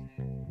Allen.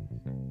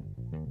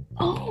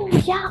 Oh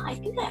yeah, I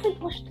think I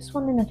haven't watched this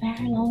one in a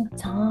very long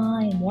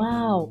time.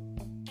 Wow,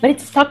 but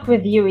it stuck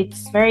with you.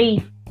 It's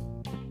very.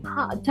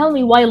 Tell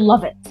me why you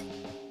love it.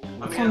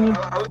 I mean, Tell me.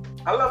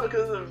 I love it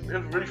because it's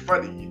really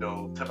funny. You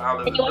know, Tim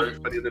Allen is very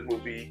funny in the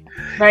movie.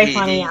 Very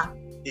funny, yeah.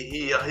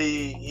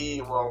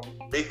 Well,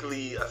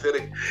 basically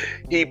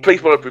he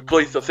plays one of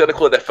the Santa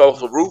Claus that fell off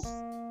the roof.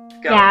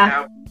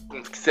 Yeah.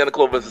 Santa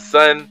Claus was his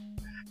son.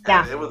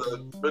 Yeah. It was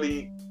a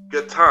really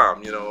good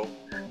time, you know.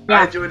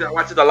 Yeah. I enjoyed it. I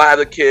watched it a lot as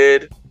a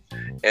kid,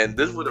 and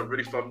this was a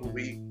really fun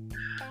movie.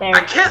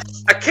 I can't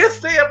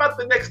say about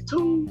the next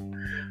two.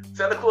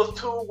 Santa Claus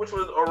 2, which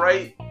was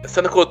alright.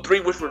 Santa Claus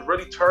 3, which was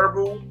really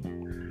terrible.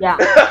 Yeah.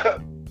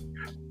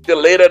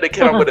 Then later they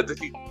came out with a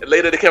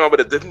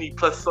Disney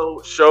Plus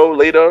show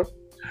later.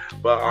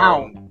 But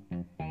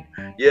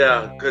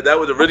yeah, because that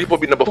was originally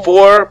supposed to be number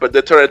 4, but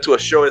they turned it into a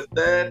show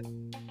instead.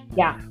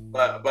 Yeah.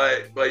 But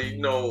you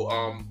know,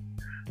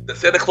 the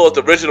Santa Claus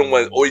original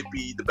one always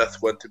be the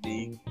best one to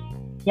me.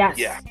 Yes.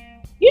 Yeah.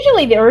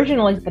 Usually the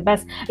original is the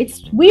best.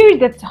 It's weird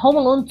that Home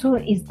Alone 2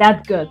 is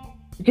that good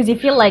because you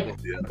feel like,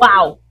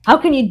 wow, how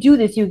can you do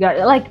this, you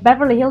guys? Like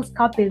Beverly Hills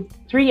Cop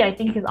 3, I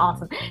think is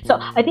awesome. So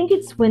I think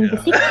it's when the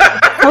sequel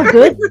is so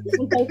good.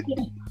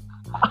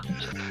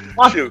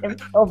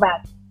 It's so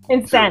bad.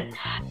 Insane.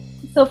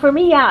 So for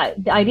me, yeah,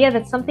 the idea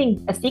that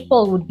a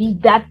sequel would be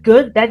that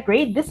good, that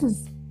great, this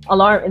is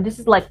alarm, and this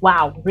is like,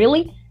 wow,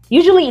 really?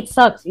 Usually it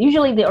sucks.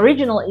 Usually the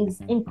original is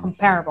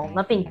incomparable.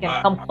 Nothing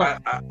can come close.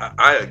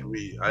 I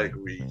agree.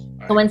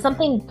 So when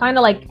something kind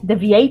of like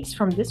deviates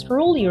from this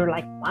rule, you're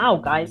like, wow,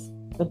 guys,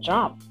 good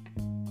job.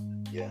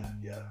 Yeah.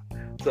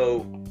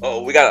 So,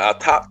 we got our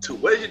top 2.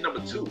 What is your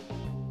number 2?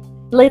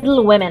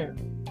 Little Women,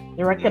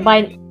 directed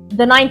by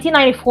the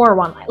 1994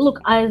 one. Look,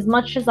 as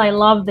much as I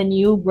love the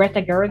new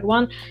Greta Gerwig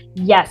one,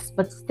 yes,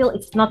 but still,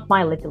 it's not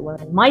my Little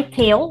Women. My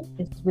tale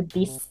is with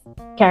these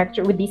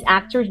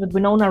actors, with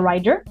Winona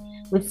Ryder,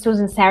 with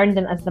Susan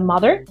Sarandon as the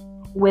mother,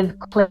 with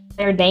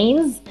Claire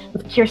Danes,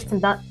 with Kirsten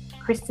Dunst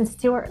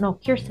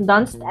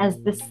as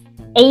this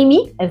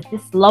Amy, as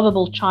this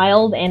lovable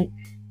child. And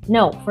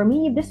no, for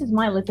me, this is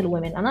my Little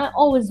Women, and I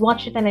always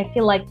watch it, and I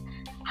feel like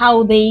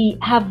how they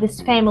have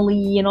this family,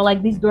 you know,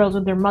 like these girls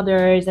with their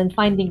mothers and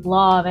finding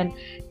love and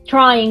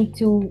trying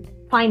to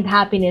find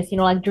happiness, you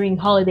know, like during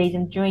holidays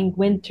and during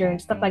winter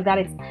and stuff like that.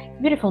 It's a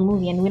beautiful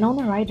movie, and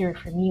Winona Ryder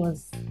for me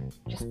was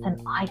just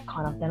an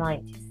icon of the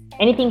 90s.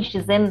 Anything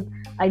she's in,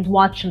 I'd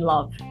watch and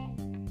love.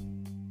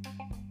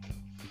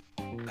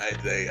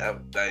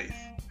 Nice.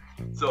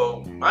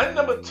 So my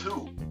number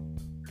 2.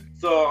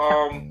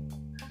 So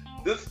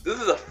this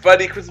is a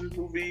funny Christmas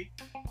movie.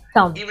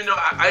 Even though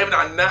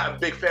I'm not a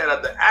big fan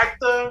of the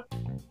actor.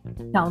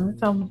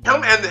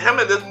 Him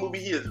in this movie,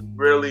 he is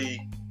really,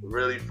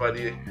 really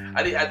funny.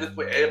 I think at this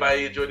point,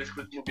 everybody enjoy this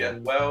Christmas movie as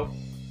well.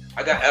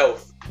 I got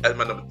Elf as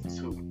my number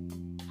 2.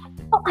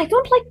 Oh, I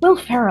don't like Will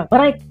Ferrell,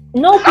 but I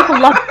know people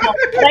love him.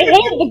 But I hate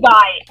the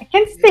guy. I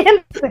can't stand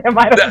him.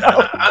 I don't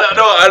know.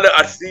 I know.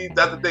 I see.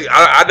 That's the thing.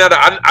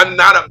 I'm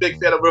not a big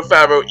fan of Will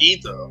Ferrell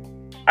either.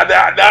 I'm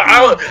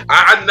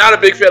not a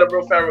big fan of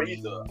Will Ferrell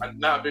either. I'm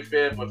not a big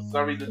fan, but for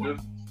some reason,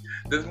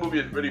 this movie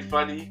is really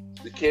funny.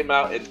 It came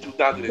out in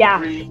 2003. Yeah.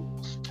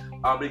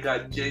 We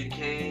got Jay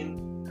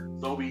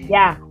Kane, Zoe,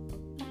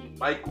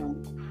 Michael,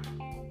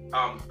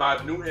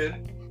 Bob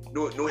Newhart,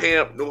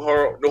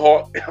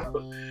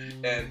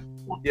 and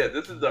yeah,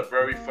 this is a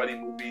very funny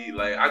movie.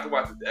 Like I can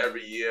watch this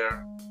every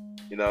year.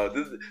 You know,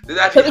 this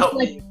actually helped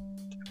me.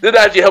 This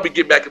actually helped me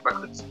get back in my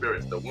Christmas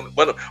spirits. Though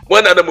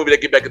one other movie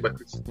that get back in my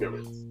Christmas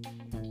spirits.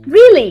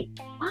 Really?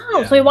 Wow.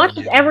 Yeah. So you watch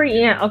it every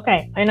year?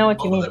 Okay, I know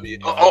what you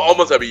mean.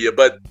 Almost every year,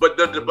 but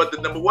the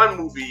number 1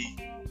 movie,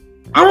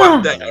 I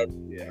watched that every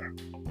year.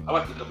 I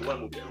watched the number 1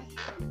 movie every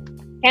year.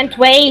 Can't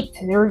wait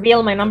to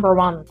reveal my number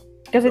 1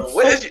 because it's.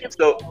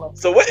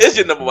 So what is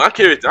your number 1? I'm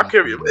curious.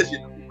 What is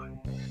your number 1?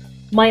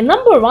 My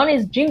number 1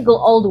 is Jingle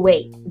All the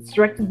Way. It's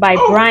directed by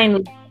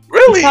Brian.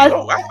 Really?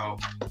 Oh wow.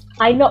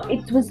 I know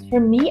it was for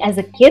me as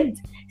a kid.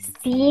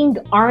 Seeing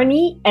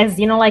Arnie as,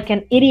 you know, like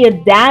an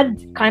idiot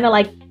dad, kind of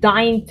like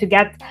dying to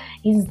get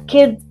his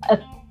kid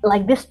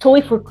like this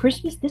toy for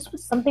Christmas, this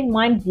was something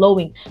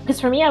mind-blowing.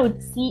 Because for me, I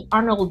would see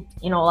Arnold,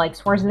 you know, like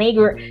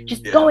Schwarzenegger,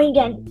 just going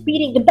and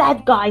beating the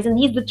bad guys, and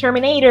he's the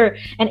Terminator.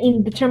 And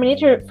in the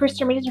first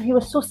Terminator, he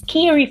was so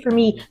scary for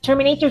me.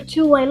 Terminator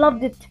 2, I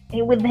loved it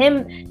with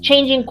him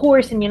changing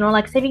course and, you know,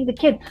 like saving the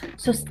kid.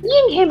 So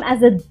seeing him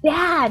as a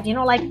dad, you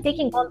know, like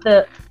taking on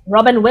the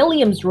Robin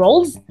Williams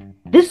roles,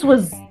 this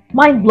was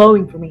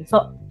mind-blowing for me.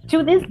 So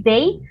to this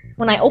day,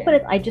 when I open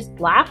it, I just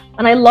laugh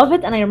and I love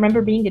it. And I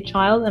remember being a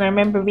child and I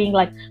remember being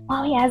like,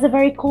 wow, he has a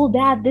very cool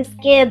dad, this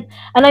kid.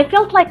 And I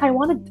felt like I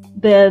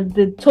wanted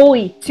the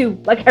toy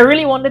too. Like I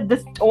really wanted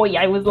this toy.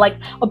 I was like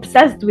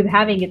obsessed with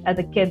having it as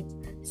a kid.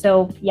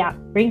 So yeah,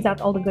 brings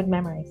out all the good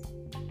memories.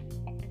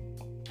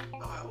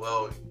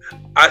 Well,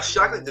 I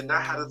shockingly did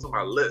not have this on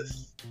my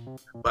list.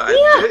 But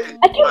I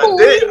can't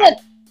believe it.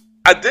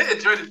 I did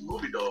enjoy this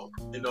movie though.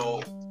 You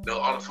know,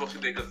 all the social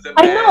things.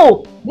 I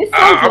know. This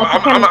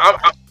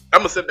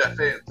I'm a Sinbad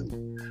fan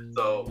too.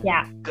 So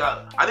Yeah.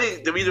 God, I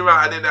think the reason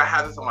why I did not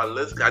have this on my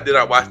list, 'cause I did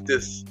not watch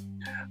this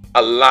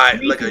a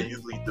lot like I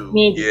usually do.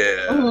 Maybe.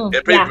 Yeah. Mhm.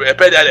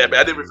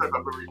 I didn't refresh my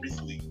memory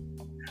recently.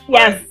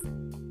 Yes.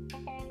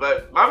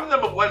 But my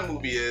number one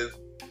movie is,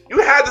 you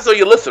had this on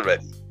your list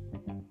already.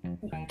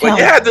 Tell But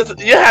you had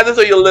this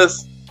on your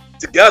list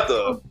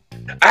together.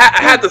 I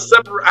had to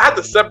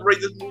separate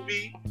this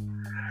movie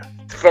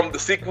from the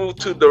sequel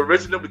to the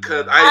original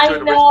because I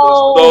enjoyed the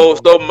original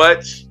so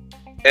much,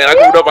 and I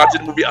grew up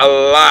watching this movie a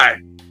lot.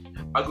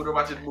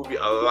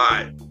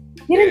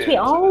 Didn't we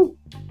all?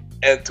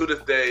 And to this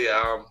day,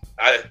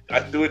 I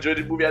do enjoy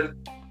this movie as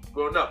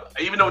growing up.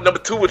 Even though number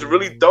 2 was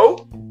really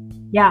dope,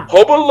 Yeah.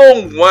 Home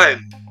Alone 1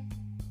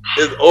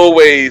 is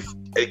always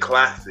a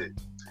classic.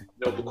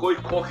 You know, McCoy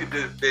Culkin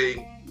did his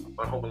thing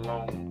on Home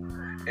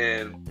Alone,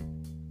 and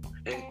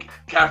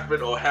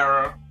Catherine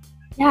O'Hara.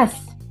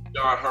 Yes.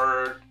 Y'all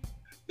heard.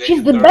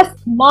 She's the best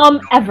mom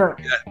ever.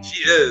 Yeah,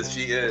 she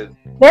is.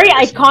 Very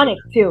iconic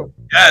too.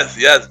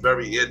 Yes,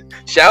 very. And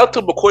shout out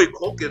to McCoy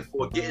Culkin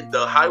for getting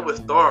the Hollywood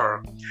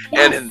star.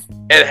 Yes.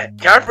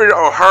 And Catherine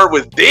O'Hara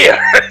was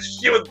there.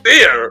 She was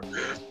there.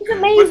 It's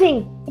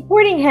amazing.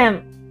 Supporting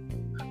him.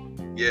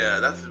 Yeah,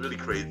 that's really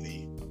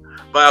crazy.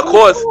 But of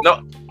course,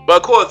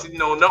 you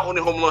know, not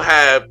only Home Alone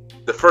had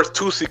the first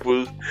 2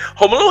 sequels,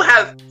 Home Alone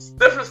has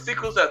different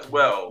sequels as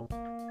well.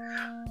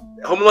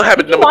 Home Alone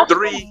had number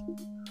 3.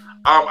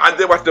 I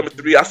did watch number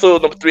 3. I saw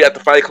number 3 at the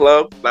Fight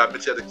Club. Like I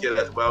mentioned as a kid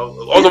as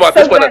well. Also about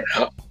this one,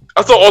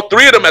 I saw all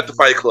 3 of them at the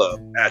Fight Club.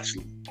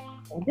 Actually,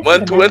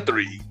 1, 2, and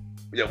 3.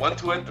 Yeah, 1,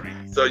 2, and 3.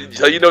 So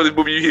you know this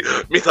movie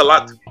means a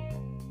lot to me.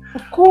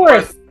 Of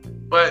course.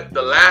 But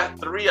the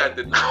last 3, I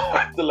did not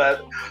watch. The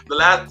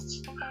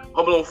last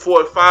Home Alone 4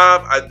 and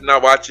 5, I did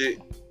not watch it.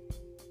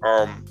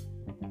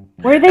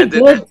 Were they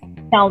good?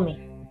 Tell me.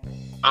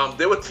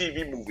 They were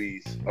TV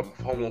movies of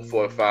Home Alone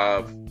 4 and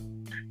 5,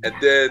 and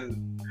then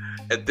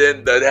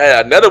they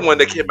had another one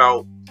that came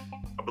out,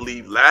 I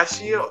believe,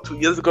 last year or 2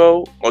 years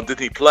ago on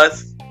Disney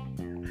Plus.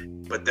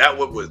 But that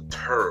one was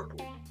terrible.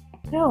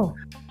 No.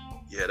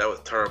 Yeah, that was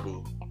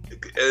terrible.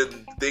 And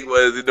the thing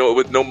was, you know,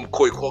 with no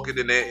McCoy Culkin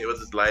in it, it was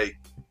just like,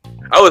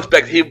 I would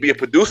expect he would be a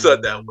producer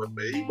of that one,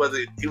 but he was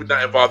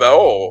not involved at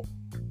all.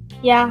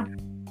 Yeah.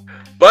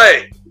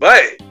 But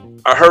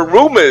I heard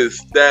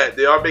rumors that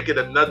they are making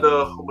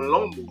another Home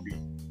Alone movie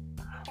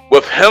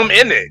with him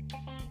in it.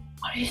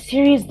 Are you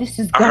serious? This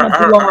is gonna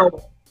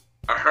blow.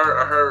 I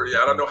heard. Yeah,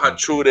 I don't know how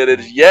true that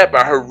is yet,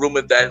 but I heard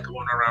rumors that's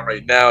going around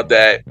right now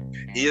that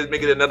he is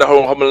making another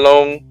Home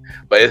Alone,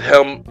 but it's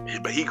him.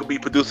 But he could be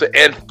producer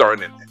and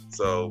starring in it.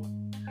 So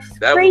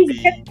that would be.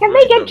 Can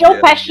they get Joe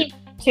Pesci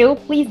too?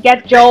 Please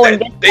get Joe and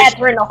get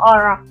Catherine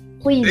O'Hara.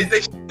 Please.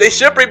 They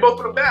should bring both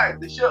of them back.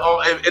 They should.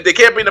 If they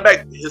can't bring them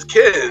back, his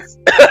kids.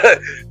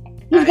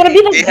 He's gonna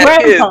be the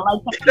grandpa,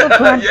 like the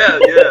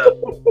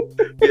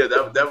yeah.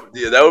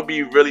 That would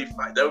be really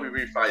fire. That would be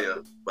really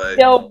fire. But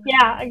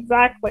yeah,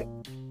 exactly.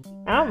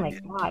 Oh my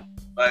god.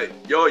 But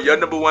your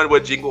number one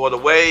was Jingle All the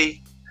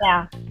Way.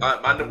 Yeah.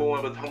 My number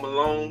one was Home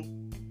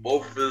Alone.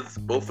 Both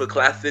are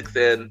classics,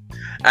 and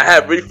I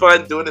had really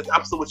fun doing this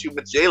episode with you,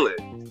 Miss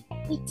Jaylan.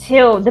 Me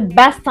too. The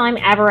best time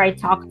ever I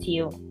talked to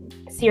you.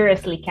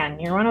 Seriously, Ken,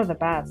 you're one of the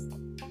best.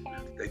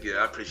 Thank you.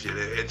 I appreciate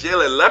it. And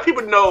Jaylan, let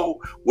people know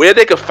where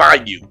they can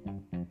find you.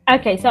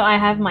 Okay, so I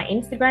have my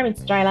Instagram,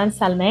 it's Jaylan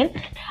Salman,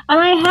 and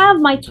I have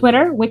my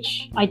Twitter,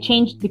 which I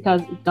changed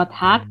because it got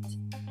hacked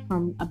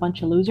from a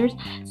bunch of losers.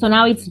 So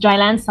now it's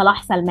Jaylan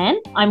Salah Salman.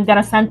 I'm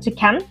gonna send to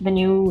Ken the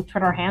new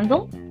Twitter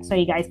handle so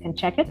you guys can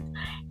check it.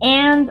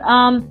 And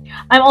I'm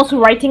also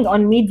writing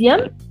on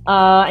Medium,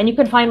 and you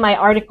can find my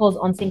articles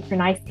on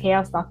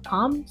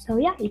synchronizedchaos.com. So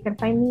yeah, you can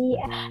find me.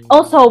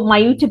 Also,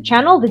 my YouTube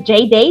channel, The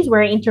J Days,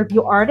 where I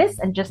interview artists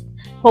and just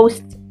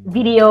post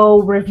video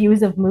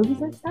reviews of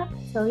movies and stuff.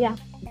 So yeah,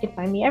 you can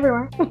find me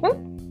everywhere.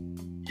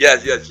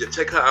 Yes.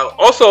 Check her out.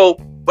 Also,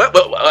 but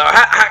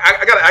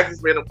I gotta ask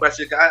this random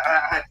question.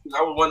 I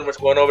was wondering what's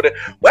going on over there.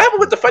 What happened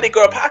with the Funny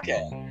Girl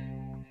podcast?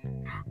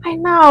 I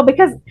know,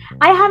 because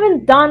I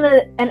haven't done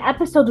an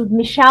episode with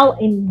Michelle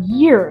in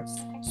years.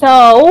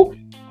 So,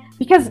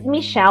 because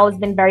Michelle has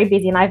been very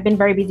busy and I've been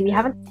very busy, we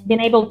haven't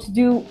been able to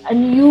do a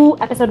new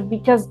episode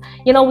because,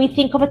 you know, we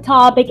think of a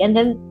topic and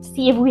then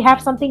see if we have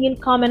something in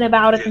common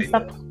about it and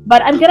stuff.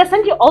 But I'm going to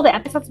send you all the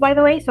episodes, by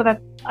the way, so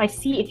that I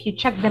see if you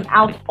check them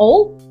out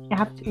all. You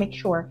have to make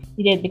sure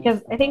you did,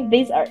 because I think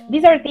these are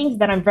things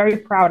that I'm very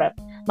proud of.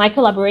 My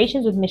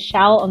collaborations with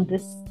Michelle on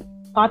this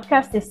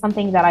podcast is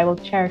something that I will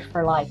cherish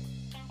for life.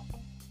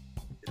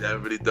 That's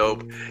really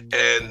dope.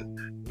 And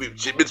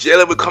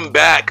Jaylan will come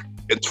back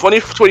in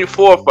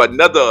 2024 for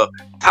another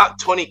top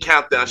 20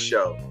 countdown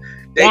show.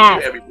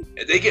 Thank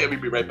you,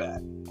 everybody. Right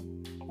back.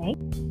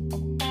 Thanks.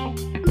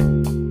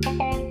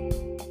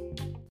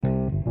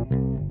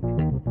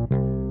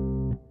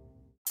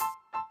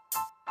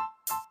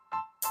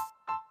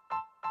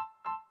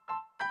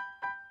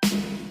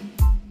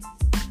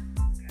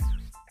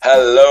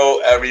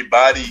 Hello,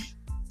 everybody.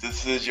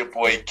 This is your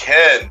boy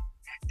Ken,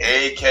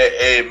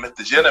 aka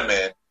Mr.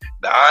 Gentleman.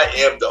 Now, I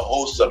am the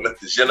host of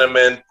Mr.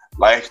 Gentleman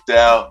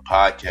Lifestyle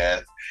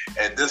Podcast.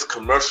 And this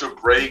commercial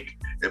break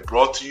is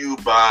brought to you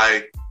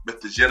by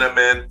Mr.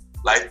 Gentleman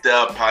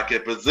Lifestyle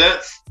Podcast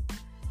presents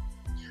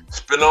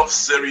Spinoff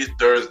Series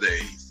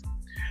Thursdays.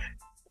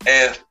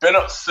 And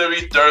Spinoff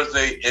Series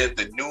Thursday is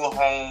the new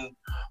home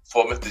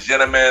for Mr.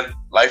 Gentleman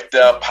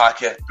Lifestyle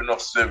Podcast Spinoff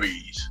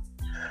Series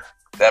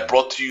that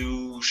brought to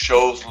you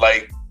shows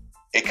like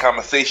A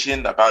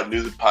Conversation About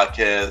Music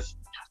Podcast,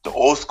 The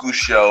Old School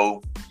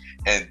Show,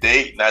 and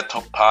Date Night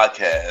Talk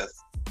Podcast.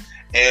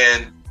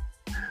 And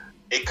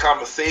A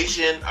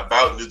Conversation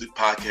About Music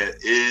Podcast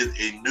is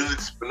a music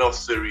spin-off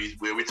series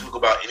where we talk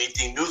about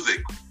anything music,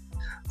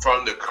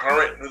 from the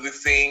current music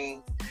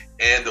scene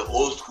and the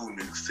old school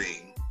music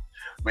scene,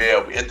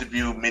 where we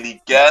interview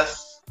many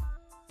guests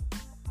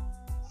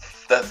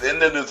that's in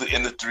the music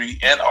industry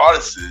and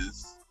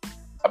artists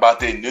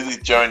about their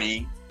music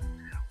journey.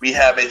 We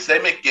have a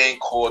segment game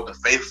called The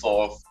Face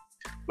Off,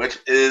 which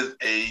is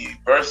a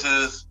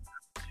versus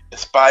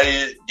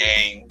inspired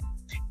game.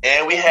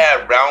 And we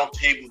have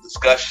roundtable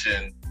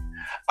discussion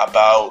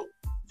about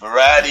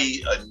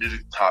variety of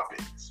music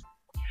topics.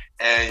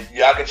 And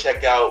y'all can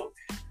check out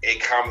A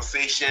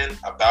Conversation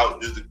About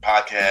Music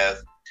Podcast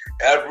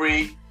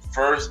every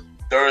first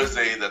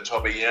Thursday at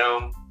 12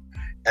 a.m.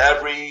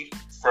 Every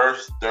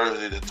first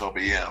Thursday at 12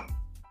 a.m.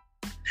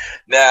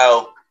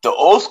 Now, the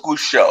Old School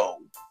Show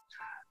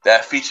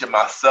that featured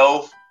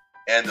myself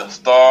and the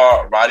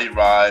star Roddy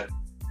Rod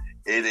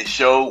is a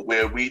show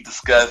where we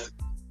discuss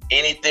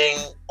anything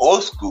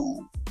old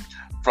school,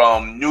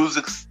 from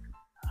music,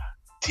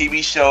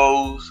 TV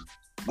shows,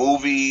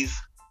 movies,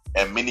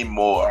 and many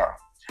more.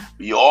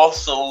 We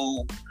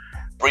also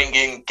bring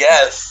in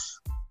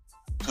guests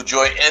to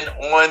join in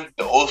on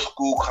the old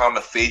school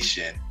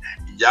conversation.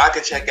 Y'all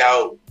can check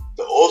out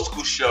the Old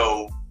School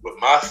Show with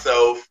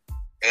myself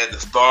and the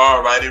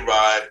star Roddy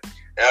Rod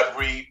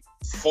every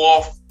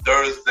fourth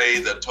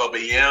Thursday at 12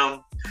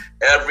 a.m.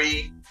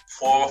 Every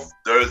fourth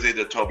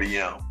Thursday at 12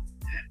 a.m.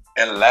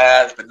 And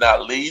last but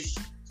not least,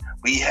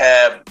 we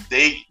have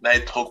Date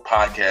Night Talk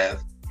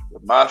Podcast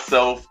with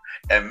myself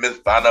and Miss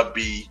Vanna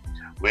B,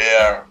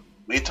 where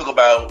we talk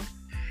about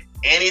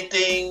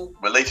anything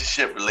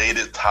relationship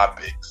related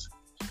topics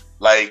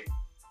like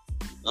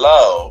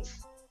love,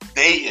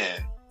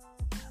 dating,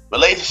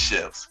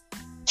 relationships,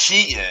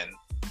 cheating,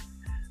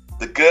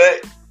 the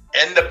good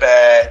and the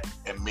bad,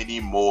 and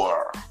many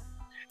more.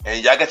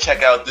 And y'all can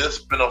check out this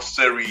spin-off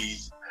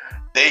series,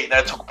 Date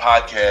Night Talk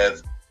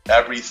Podcast,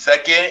 every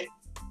second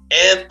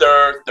and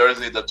third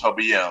Thursday at 12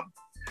 p.m.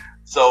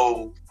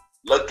 So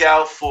look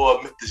out for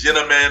Mr.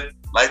 Gentleman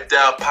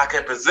Lifestyle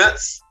Podcast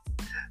presents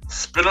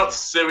Spin-Up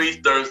Series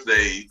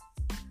Thursday,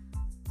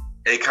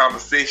 A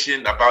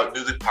Conversation About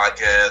Music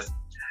Podcast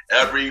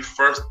every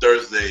first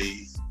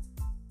Thursday.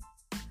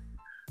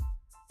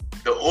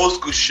 The Old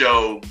School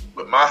Show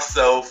with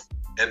myself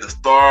and the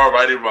star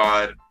Roddy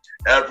Rod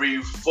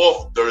every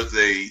fourth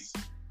Thursdays,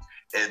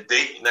 and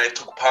Date Night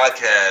Talk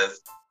Podcast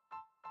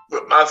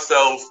with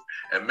myself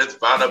and Miss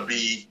Vanna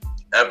B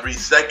every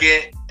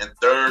second and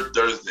third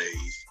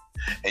Thursdays.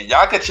 And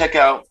y'all can check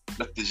out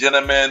Mr.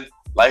 Gentleman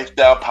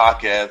Lifestyle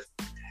Podcast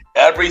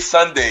every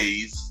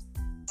Sundays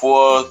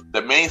for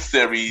the main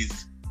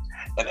series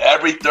and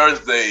every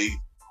Thursday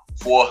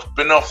for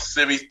spin-off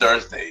series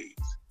Thursdays.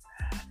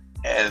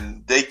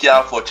 And thank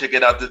y'all for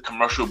checking out this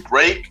commercial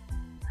break.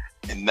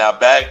 And now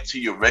back to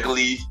your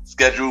regularly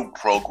scheduled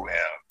program.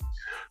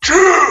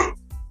 True!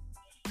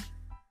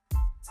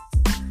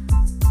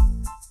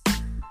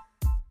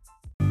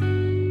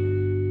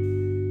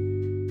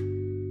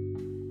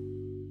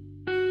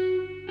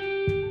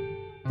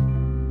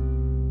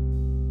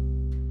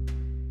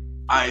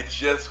 I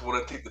just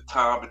want to take the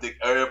time to thank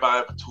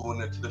everybody for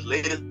tuning into the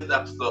latest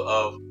episode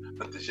of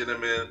Mr.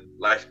 Gentleman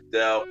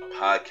Lifestyle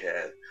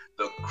Podcast,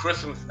 the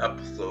Christmas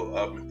episode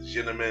of Mr.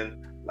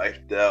 Gentleman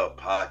Lifestyle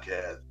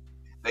Podcast.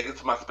 Thank you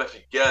to my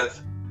special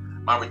guest,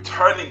 my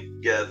returning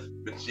guest,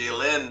 Ms.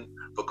 Jaylan,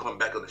 for coming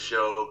back on the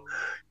show.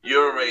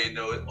 You already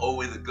know it's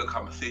always a good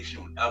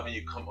conversation whenever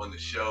you come on the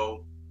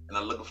show, and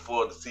I'm looking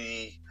forward to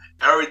see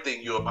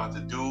everything you're about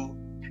to do,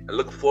 and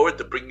looking forward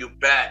to bring you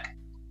back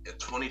in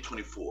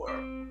 2024.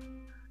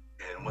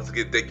 And once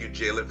again, thank you,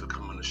 Jaylan, for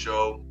coming on the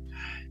show.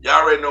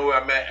 Y'all already know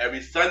where I'm at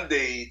every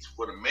Sundays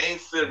for the main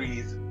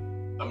series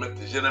of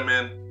Mr.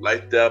 Gentleman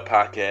Lifestyle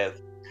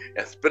Podcast,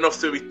 and spin-off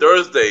series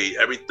Thursday,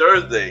 every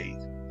Thursday,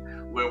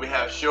 where we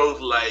have shows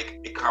like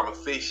A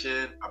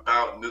Conversation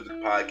About Music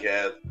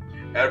Podcast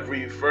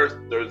every first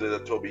Thursday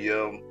at 12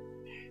 p.m.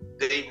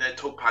 Date Night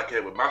Talk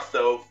Podcast with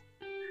myself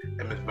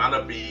and Miss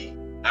Vanna B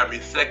every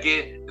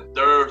second and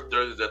third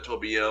Thursday at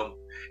 12 p.m.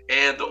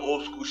 And the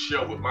Old School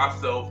Show with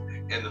myself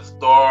and the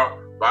star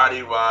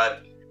Roddy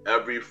Rod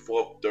every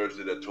fourth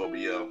Thursday at 12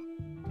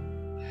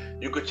 p.m.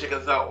 You can check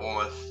us out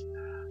on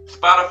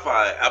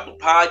Spotify, Apple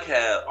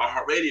Podcasts,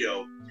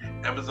 iHeartRadio,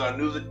 Amazon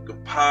Music,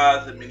 Good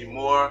Pods, and many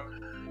more.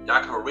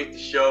 Y'all can rate the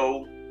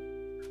show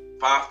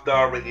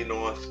 5-star rating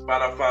on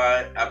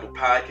Spotify, Apple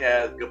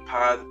Podcasts, Good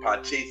Pods,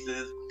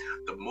 Podchasers.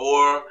 The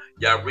more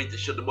y'all rate the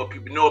show, the more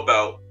people know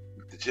about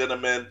the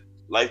Gentleman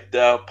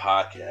Lifestyle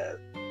Podcast.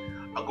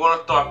 I'm going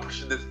to start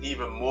pushing this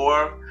even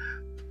more.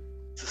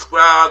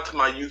 Subscribe to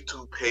my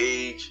YouTube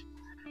page,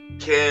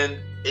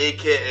 Ken,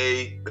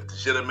 aka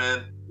Mr.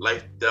 Gentleman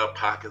Lifestyle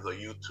Podcast on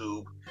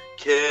YouTube.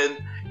 Ken,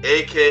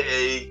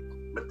 aka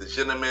Mr.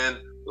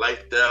 Gentleman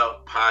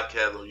Lifestyle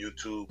Podcast on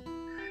YouTube.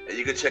 And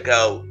you can check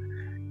out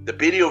the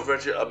video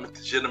version of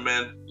Mr.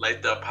 Gentleman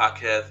Lifestyle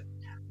Podcast,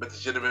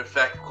 Mr. Gentleman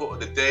Fact Quote of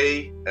the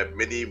Day, and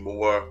many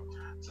more.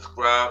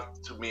 Subscribe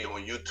to me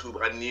on YouTube.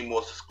 I need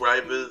more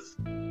subscribers.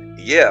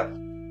 Yeah,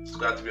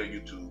 subscribe to me on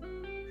YouTube.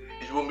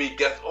 If you want me to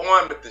guest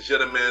on Mr.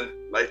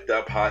 Gentleman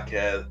Lifestyle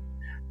Podcast,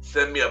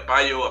 send me a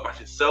bio about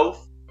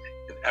yourself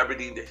and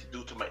everything that you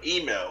do to my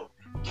email,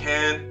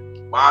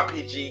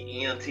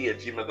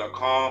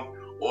 KenYPGENT@gmail.com,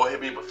 or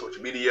hit me up on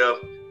social media,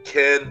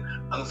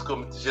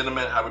 Ken_Mr.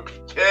 Gentleman. I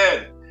repeat,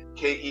 Ken,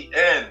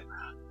 KEN_Mr.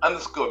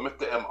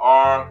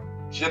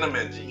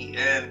 Gentleman,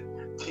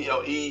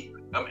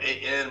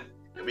 GENTLEMAN.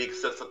 And we can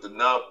set something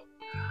up.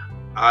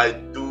 I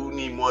do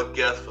need more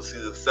guests for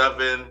season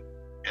 7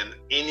 and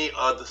any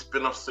other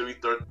spin-off series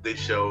Thursday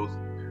shows.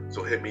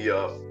 So hit me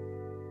up.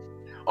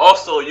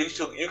 Also, you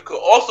could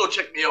also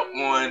check me out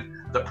on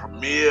the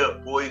Premier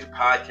Boys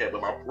Podcast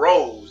with my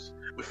bros.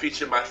 We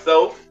feature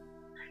myself,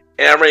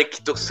 Aaron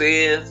Kito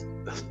Sands,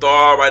 the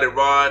Star Rider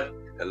Rod,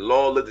 and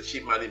Long Live the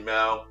Chief Mighty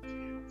Mal.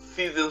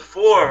 Season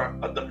 4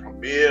 of the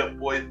Premier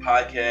Boys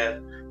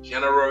Podcast,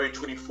 January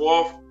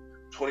 24th,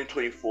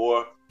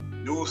 2024.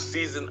 New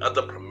season of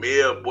the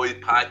Premier Boys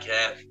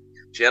Podcast,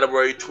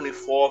 January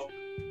 24th,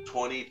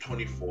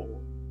 2024.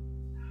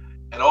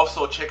 And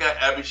also check out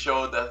every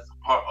show that's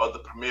part of the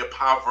Premier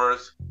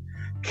Powerverse.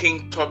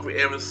 King Talk with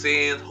Aaron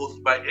Sands,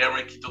 hosted by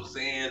Aaron Kito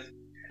Sands,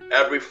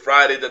 every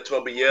Friday at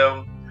 12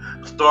 a.m.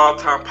 Star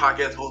Time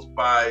Podcast, hosted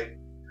by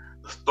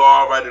the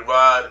Star Rider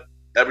Rod,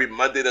 every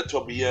Monday at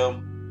 12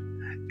 p.m.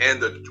 And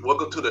the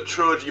Welcome to the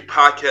Trilogy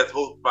Podcast,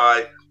 hosted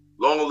by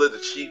Long Live the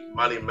Chief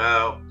Mighty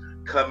Mal,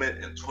 coming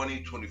in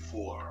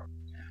 2024.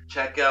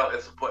 Check out and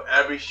support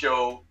every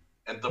show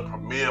in the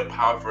Premier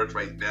Powerverse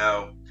right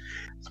now.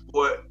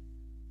 Support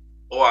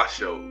all our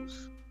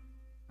shows.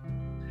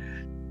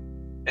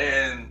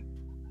 And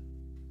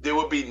there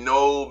will be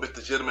no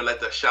Mr. Gentleman like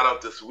that shout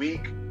out this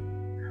week.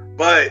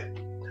 But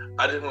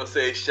I just want to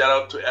say shout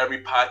out to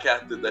every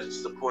podcaster that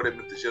supported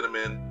Mr.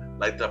 Gentleman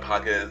like that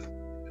podcast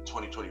in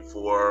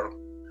 2024.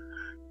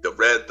 The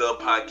Red Dove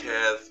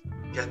Podcast,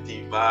 Get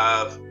the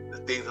Vibes, The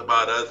Things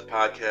About Us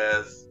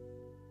podcast,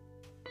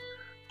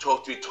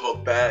 Talk 3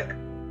 Talk Back,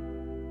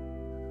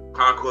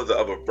 Chronicles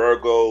of a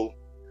Virgo,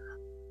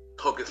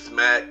 Talking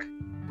Smack,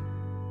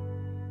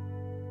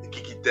 The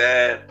Geeky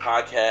Dad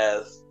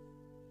podcast,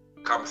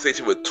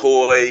 Conversation with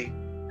Toy,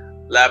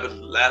 Laughter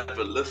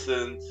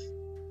Listens,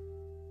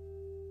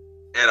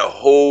 and a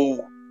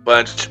whole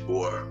bunch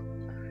more.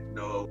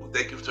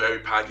 Thank you to every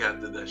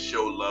podcaster that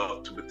showed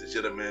love to Mr.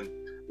 Gentleman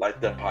like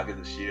that podcast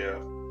this year.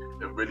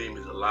 It really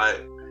means a lot.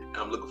 And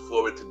I'm looking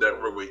forward to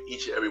network with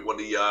each and every one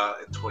of y'all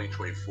in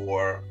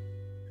 2024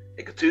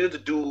 and continue to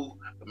do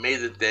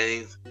amazing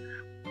things.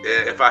 And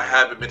if I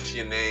haven't mentioned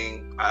your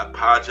name, I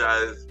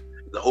apologize.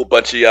 There's a whole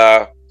bunch of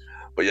y'all,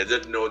 but yeah,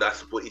 just know that I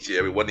support each and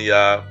every one of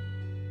y'all.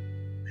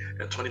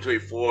 In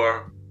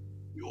 2024,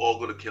 we all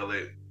gonna kill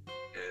it.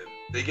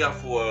 And thank y'all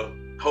for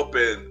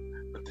helping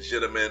Mr.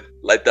 Gentleman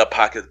like that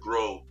podcast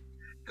grow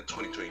in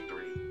 2023.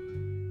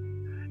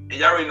 And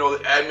y'all already know,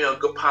 add me on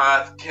Good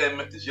Pods, Ken,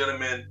 Mr.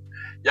 Gentleman.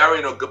 Y'all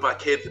already know Good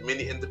Podcast and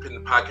many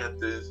independent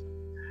podcasters.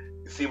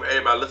 You see what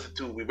everybody listen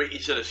to. We rate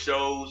each other's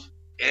shows,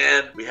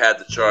 and we have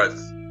the charts.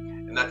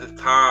 And at this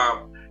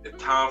time, it's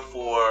time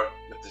for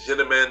Mr.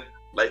 Gentleman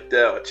like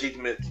their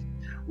achievements,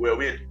 where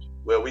we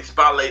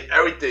spotlight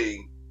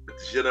everything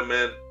Mr.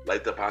 Gentleman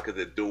like the podcast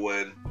are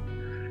doing.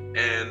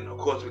 And of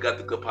course, we got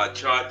the Good Pod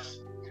charts.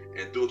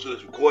 And due to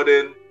this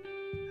recording,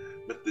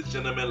 Mr.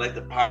 Gentleman like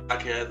the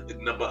podcast is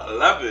number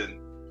 11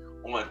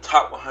 on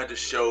top 100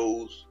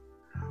 shows.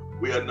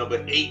 We are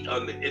number 8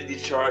 on the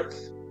indie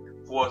charts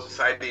for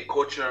society and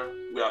culture.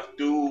 We are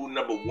still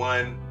number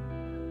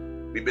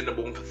 1. We've been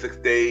number 1 for 6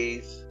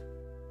 days.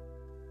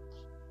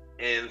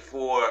 And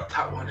for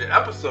top 100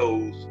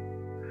 episodes,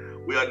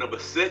 we are number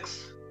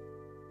 6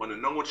 on the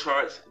normal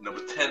charts, number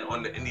 10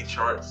 on the indie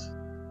charts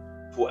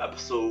for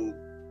episode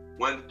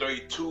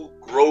 132,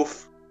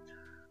 Growth,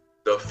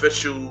 the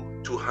official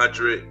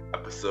 200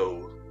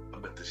 episode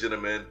of Mr.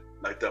 Gentleman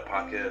Like That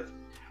Podcast.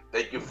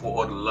 Thank you for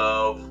all the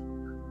love,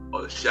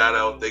 all the shout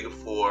out. Thank you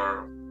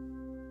for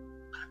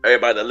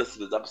everybody that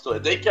listened to this episode.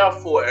 And thank y'all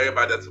for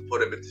everybody that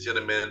supported Mr.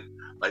 Gentleman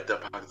Like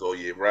That Podcast all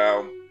year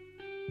round.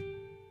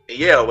 And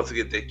yeah, once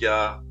again, thank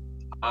y'all.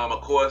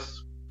 Of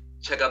course,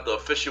 check out the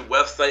official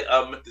website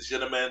of Mr.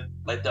 Gentleman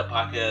Like That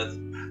Podcast,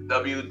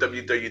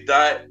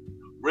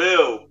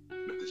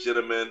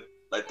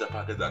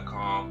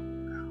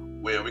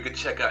 www.realmrgentlemanlikethatpodcast.com, where we can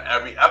check out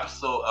every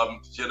episode of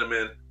Mr.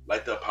 Gentleman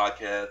Like That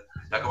Podcast.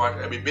 Y'all can watch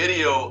every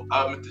video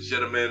of Mr.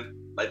 Gentleman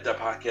Like That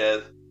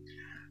Podcast.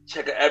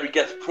 Check out every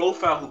guest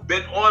profile who's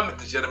been on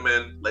Mr.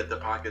 Gentleman Like That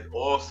Podcast.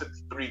 All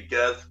 63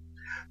 guests.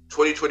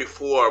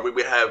 2024, we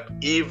will have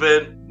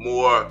even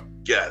more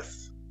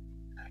guests.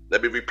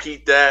 Let me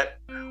repeat that.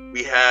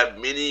 We have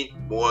many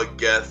more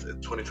guests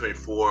in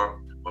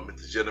 2024 on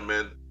Mr.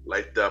 Gentleman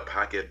Like the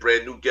Pocket.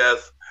 Brand new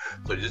guests.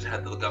 So you just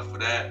have to look out for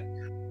that.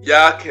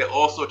 Y'all can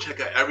also check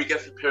out every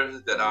guest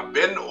appearance that I've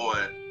been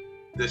on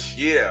this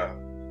year.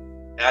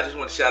 And I just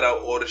want to shout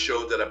out all the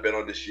shows that I've been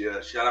on this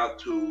year. Shout out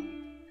to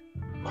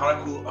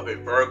Chronicle of a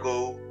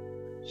Virgo.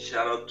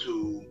 Shout out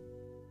to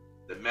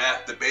the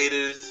Math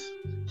Debaters.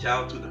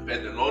 Shout out to the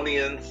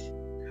Vandalonians.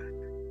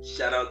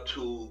 Shout out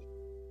to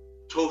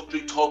Toast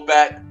Street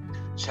Talkback.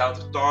 Shout out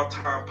to Star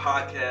Time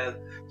Podcast.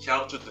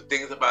 Shout out to the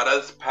Things About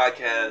Us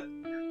Podcast.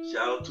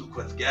 Shout out to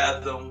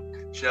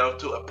Questgasm. Shout out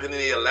to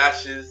Opinionated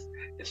Lashes.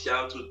 And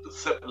shout out to The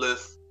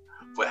Simplest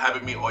for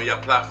having me on your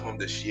platform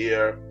this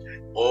year.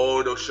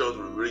 All those shows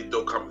were really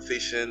dope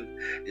conversation.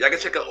 Y'all can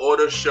check out all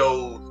those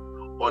shows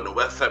on the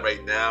website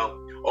right now.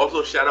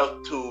 Also, shout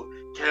out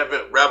to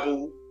Kevin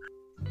Rebel.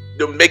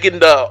 Making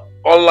the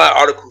online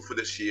article for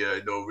this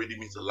year, really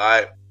means a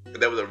lot.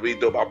 And that was a really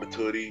dope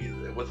opportunity.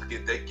 And once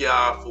again, thank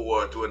y'all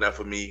for doing that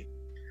for me.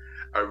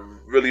 It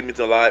really means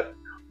a lot.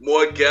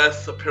 More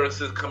guest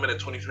appearances coming in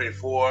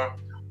 2024.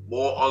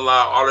 More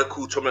online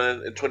articles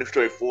coming in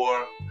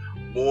 2024.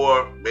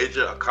 More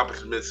major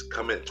accomplishments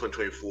coming in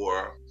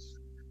 2024.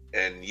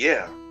 And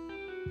yeah.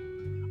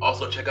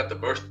 Also check out the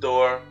merch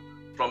store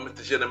from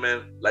Mr.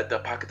 Gentleman Like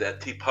That Pocket at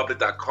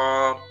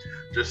tpublic.com.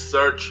 Just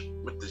search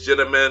Mr.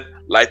 Gentleman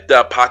Like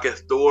That Pocket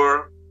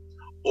store.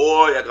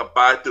 Or you can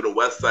buy it through the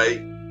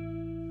website.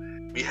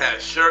 We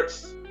have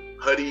shirts,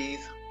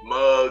 hoodies,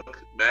 mugs,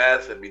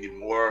 masks, and many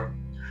more.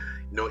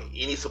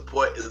 Any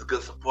support is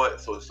good support.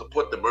 So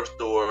support the merch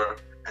store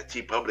at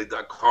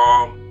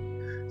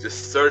tpublic.com.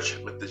 Just search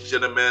Mr.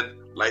 Gentleman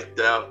Like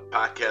That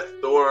Podcast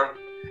store,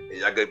 and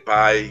y'all can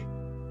buy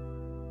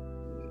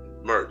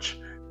merch.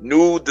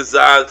 New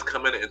designs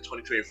coming in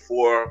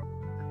 2024,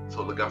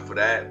 so look out for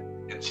that.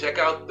 And check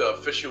out the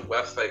official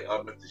website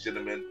of Mr.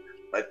 Gentleman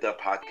Like That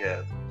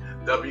Podcast,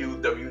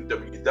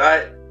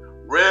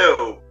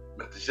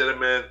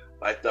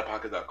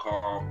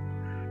 www.realmrgentlemanlikethatpodcast.com.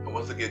 And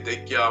once again,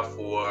 thank y'all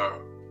for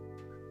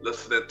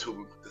listening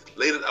to this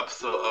latest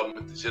episode of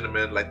Mr.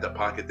 Gentleman Like That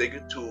Podcast. Thank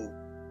you to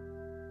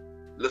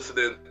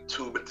listening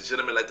to Mr.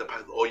 Gentleman Like That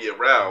Podcast all year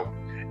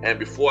round. And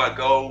before I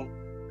go,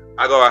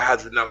 I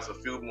have to announce a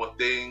few more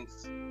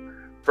things.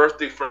 First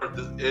thing first,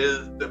 this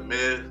is the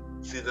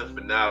mid-season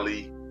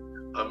finale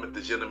of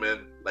Mr.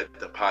 Gentleman Like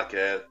That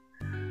Podcast.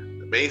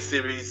 The main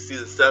series,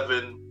 season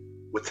 7,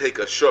 will take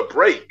a short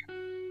break.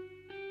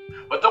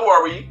 But don't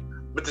worry,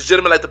 Mr.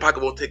 Gentleman Like That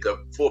Podcast won't take a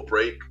full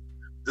break.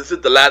 This is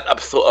the last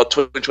episode of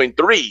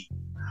 2023.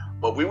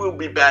 But we will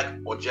be back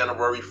on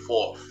January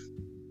 4th.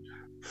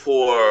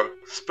 For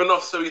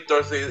Spin-off Series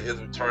Thursday is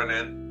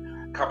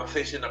returning.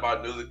 Conversation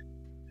about music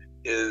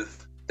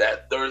is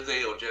that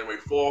Thursday on January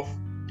 4th.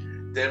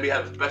 Then we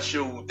have a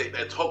special Date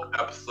Night Talk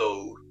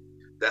episode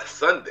that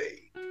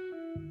Sunday.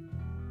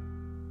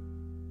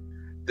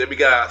 Then we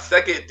got our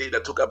second Date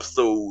Night Talk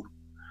episode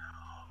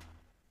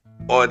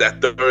on that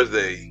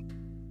Thursday.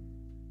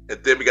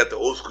 And then we got the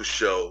Old School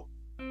Show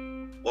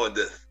on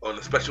the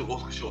special Old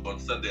School Show on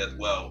Sunday as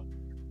well.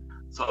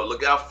 So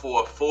look out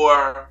for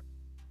 4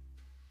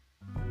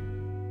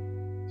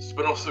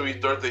 Spin-off Series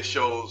Thursday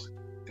shows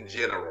in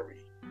January.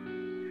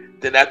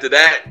 Then after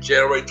that,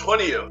 January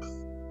 20th,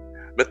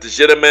 Mr.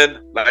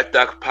 Gentleman Like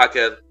That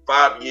Podcast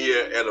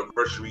 5-year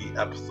anniversary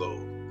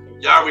episode.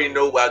 Y'all already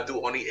know what I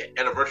do on the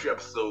anniversary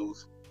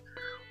episodes.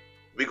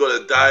 We're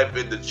going to dive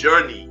in the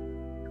journey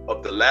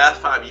of the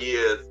last 5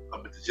 years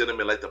of Mr.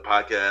 Gentleman Like That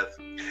Podcast.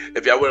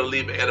 If y'all want to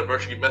leave an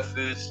anniversary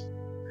message,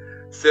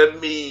 send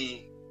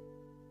me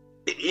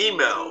an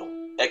email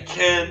at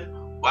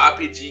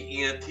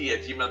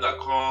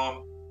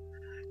kenypgent@gmail.com,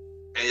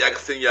 and y'all can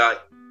send y'all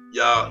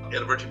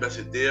anniversary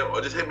message there, or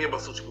just hit me up on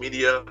social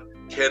media,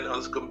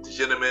 Ken_Mr.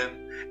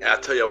 Gentleman, and I'll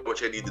tell y'all what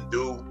you need to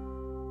do.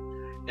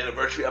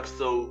 Anniversary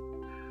episode,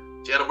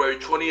 January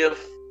 20th,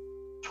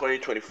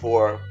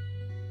 2024.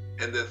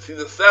 And then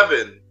season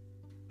 7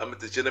 of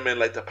Mr. Gentleman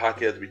Like the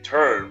Podcast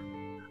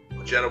return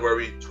on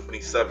January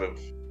 27th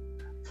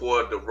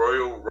for the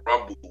Royal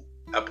Rumble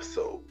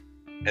episode.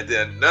 And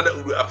then another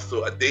Uru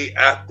episode a day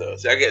after.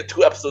 So I get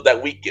 2 episodes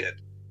that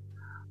weekend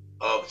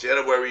of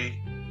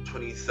January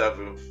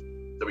 27th,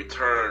 the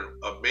return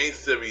of main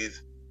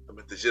series of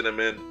Mr.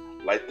 Gentleman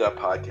Like That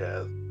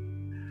Podcast.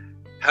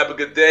 Have a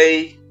good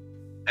day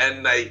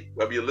and night,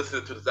 whether you're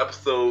listening to this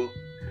episode.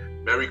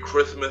 Merry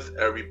Christmas,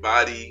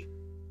 everybody,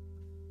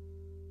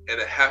 and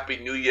a Happy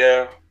New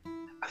Year.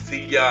 I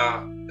see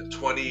y'all in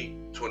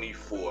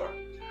 2024.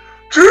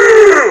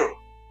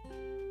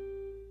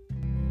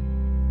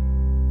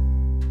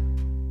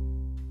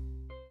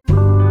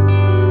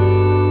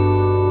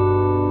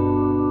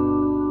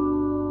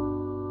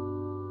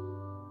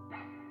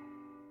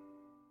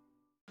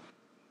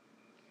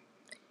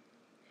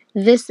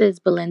 This is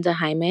Belinda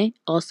Jaime,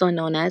 also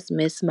known as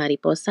Miss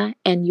Mariposa,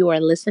 and you are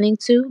listening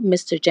to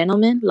Mr.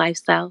 Gentleman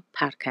Lifestyle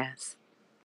Podcast.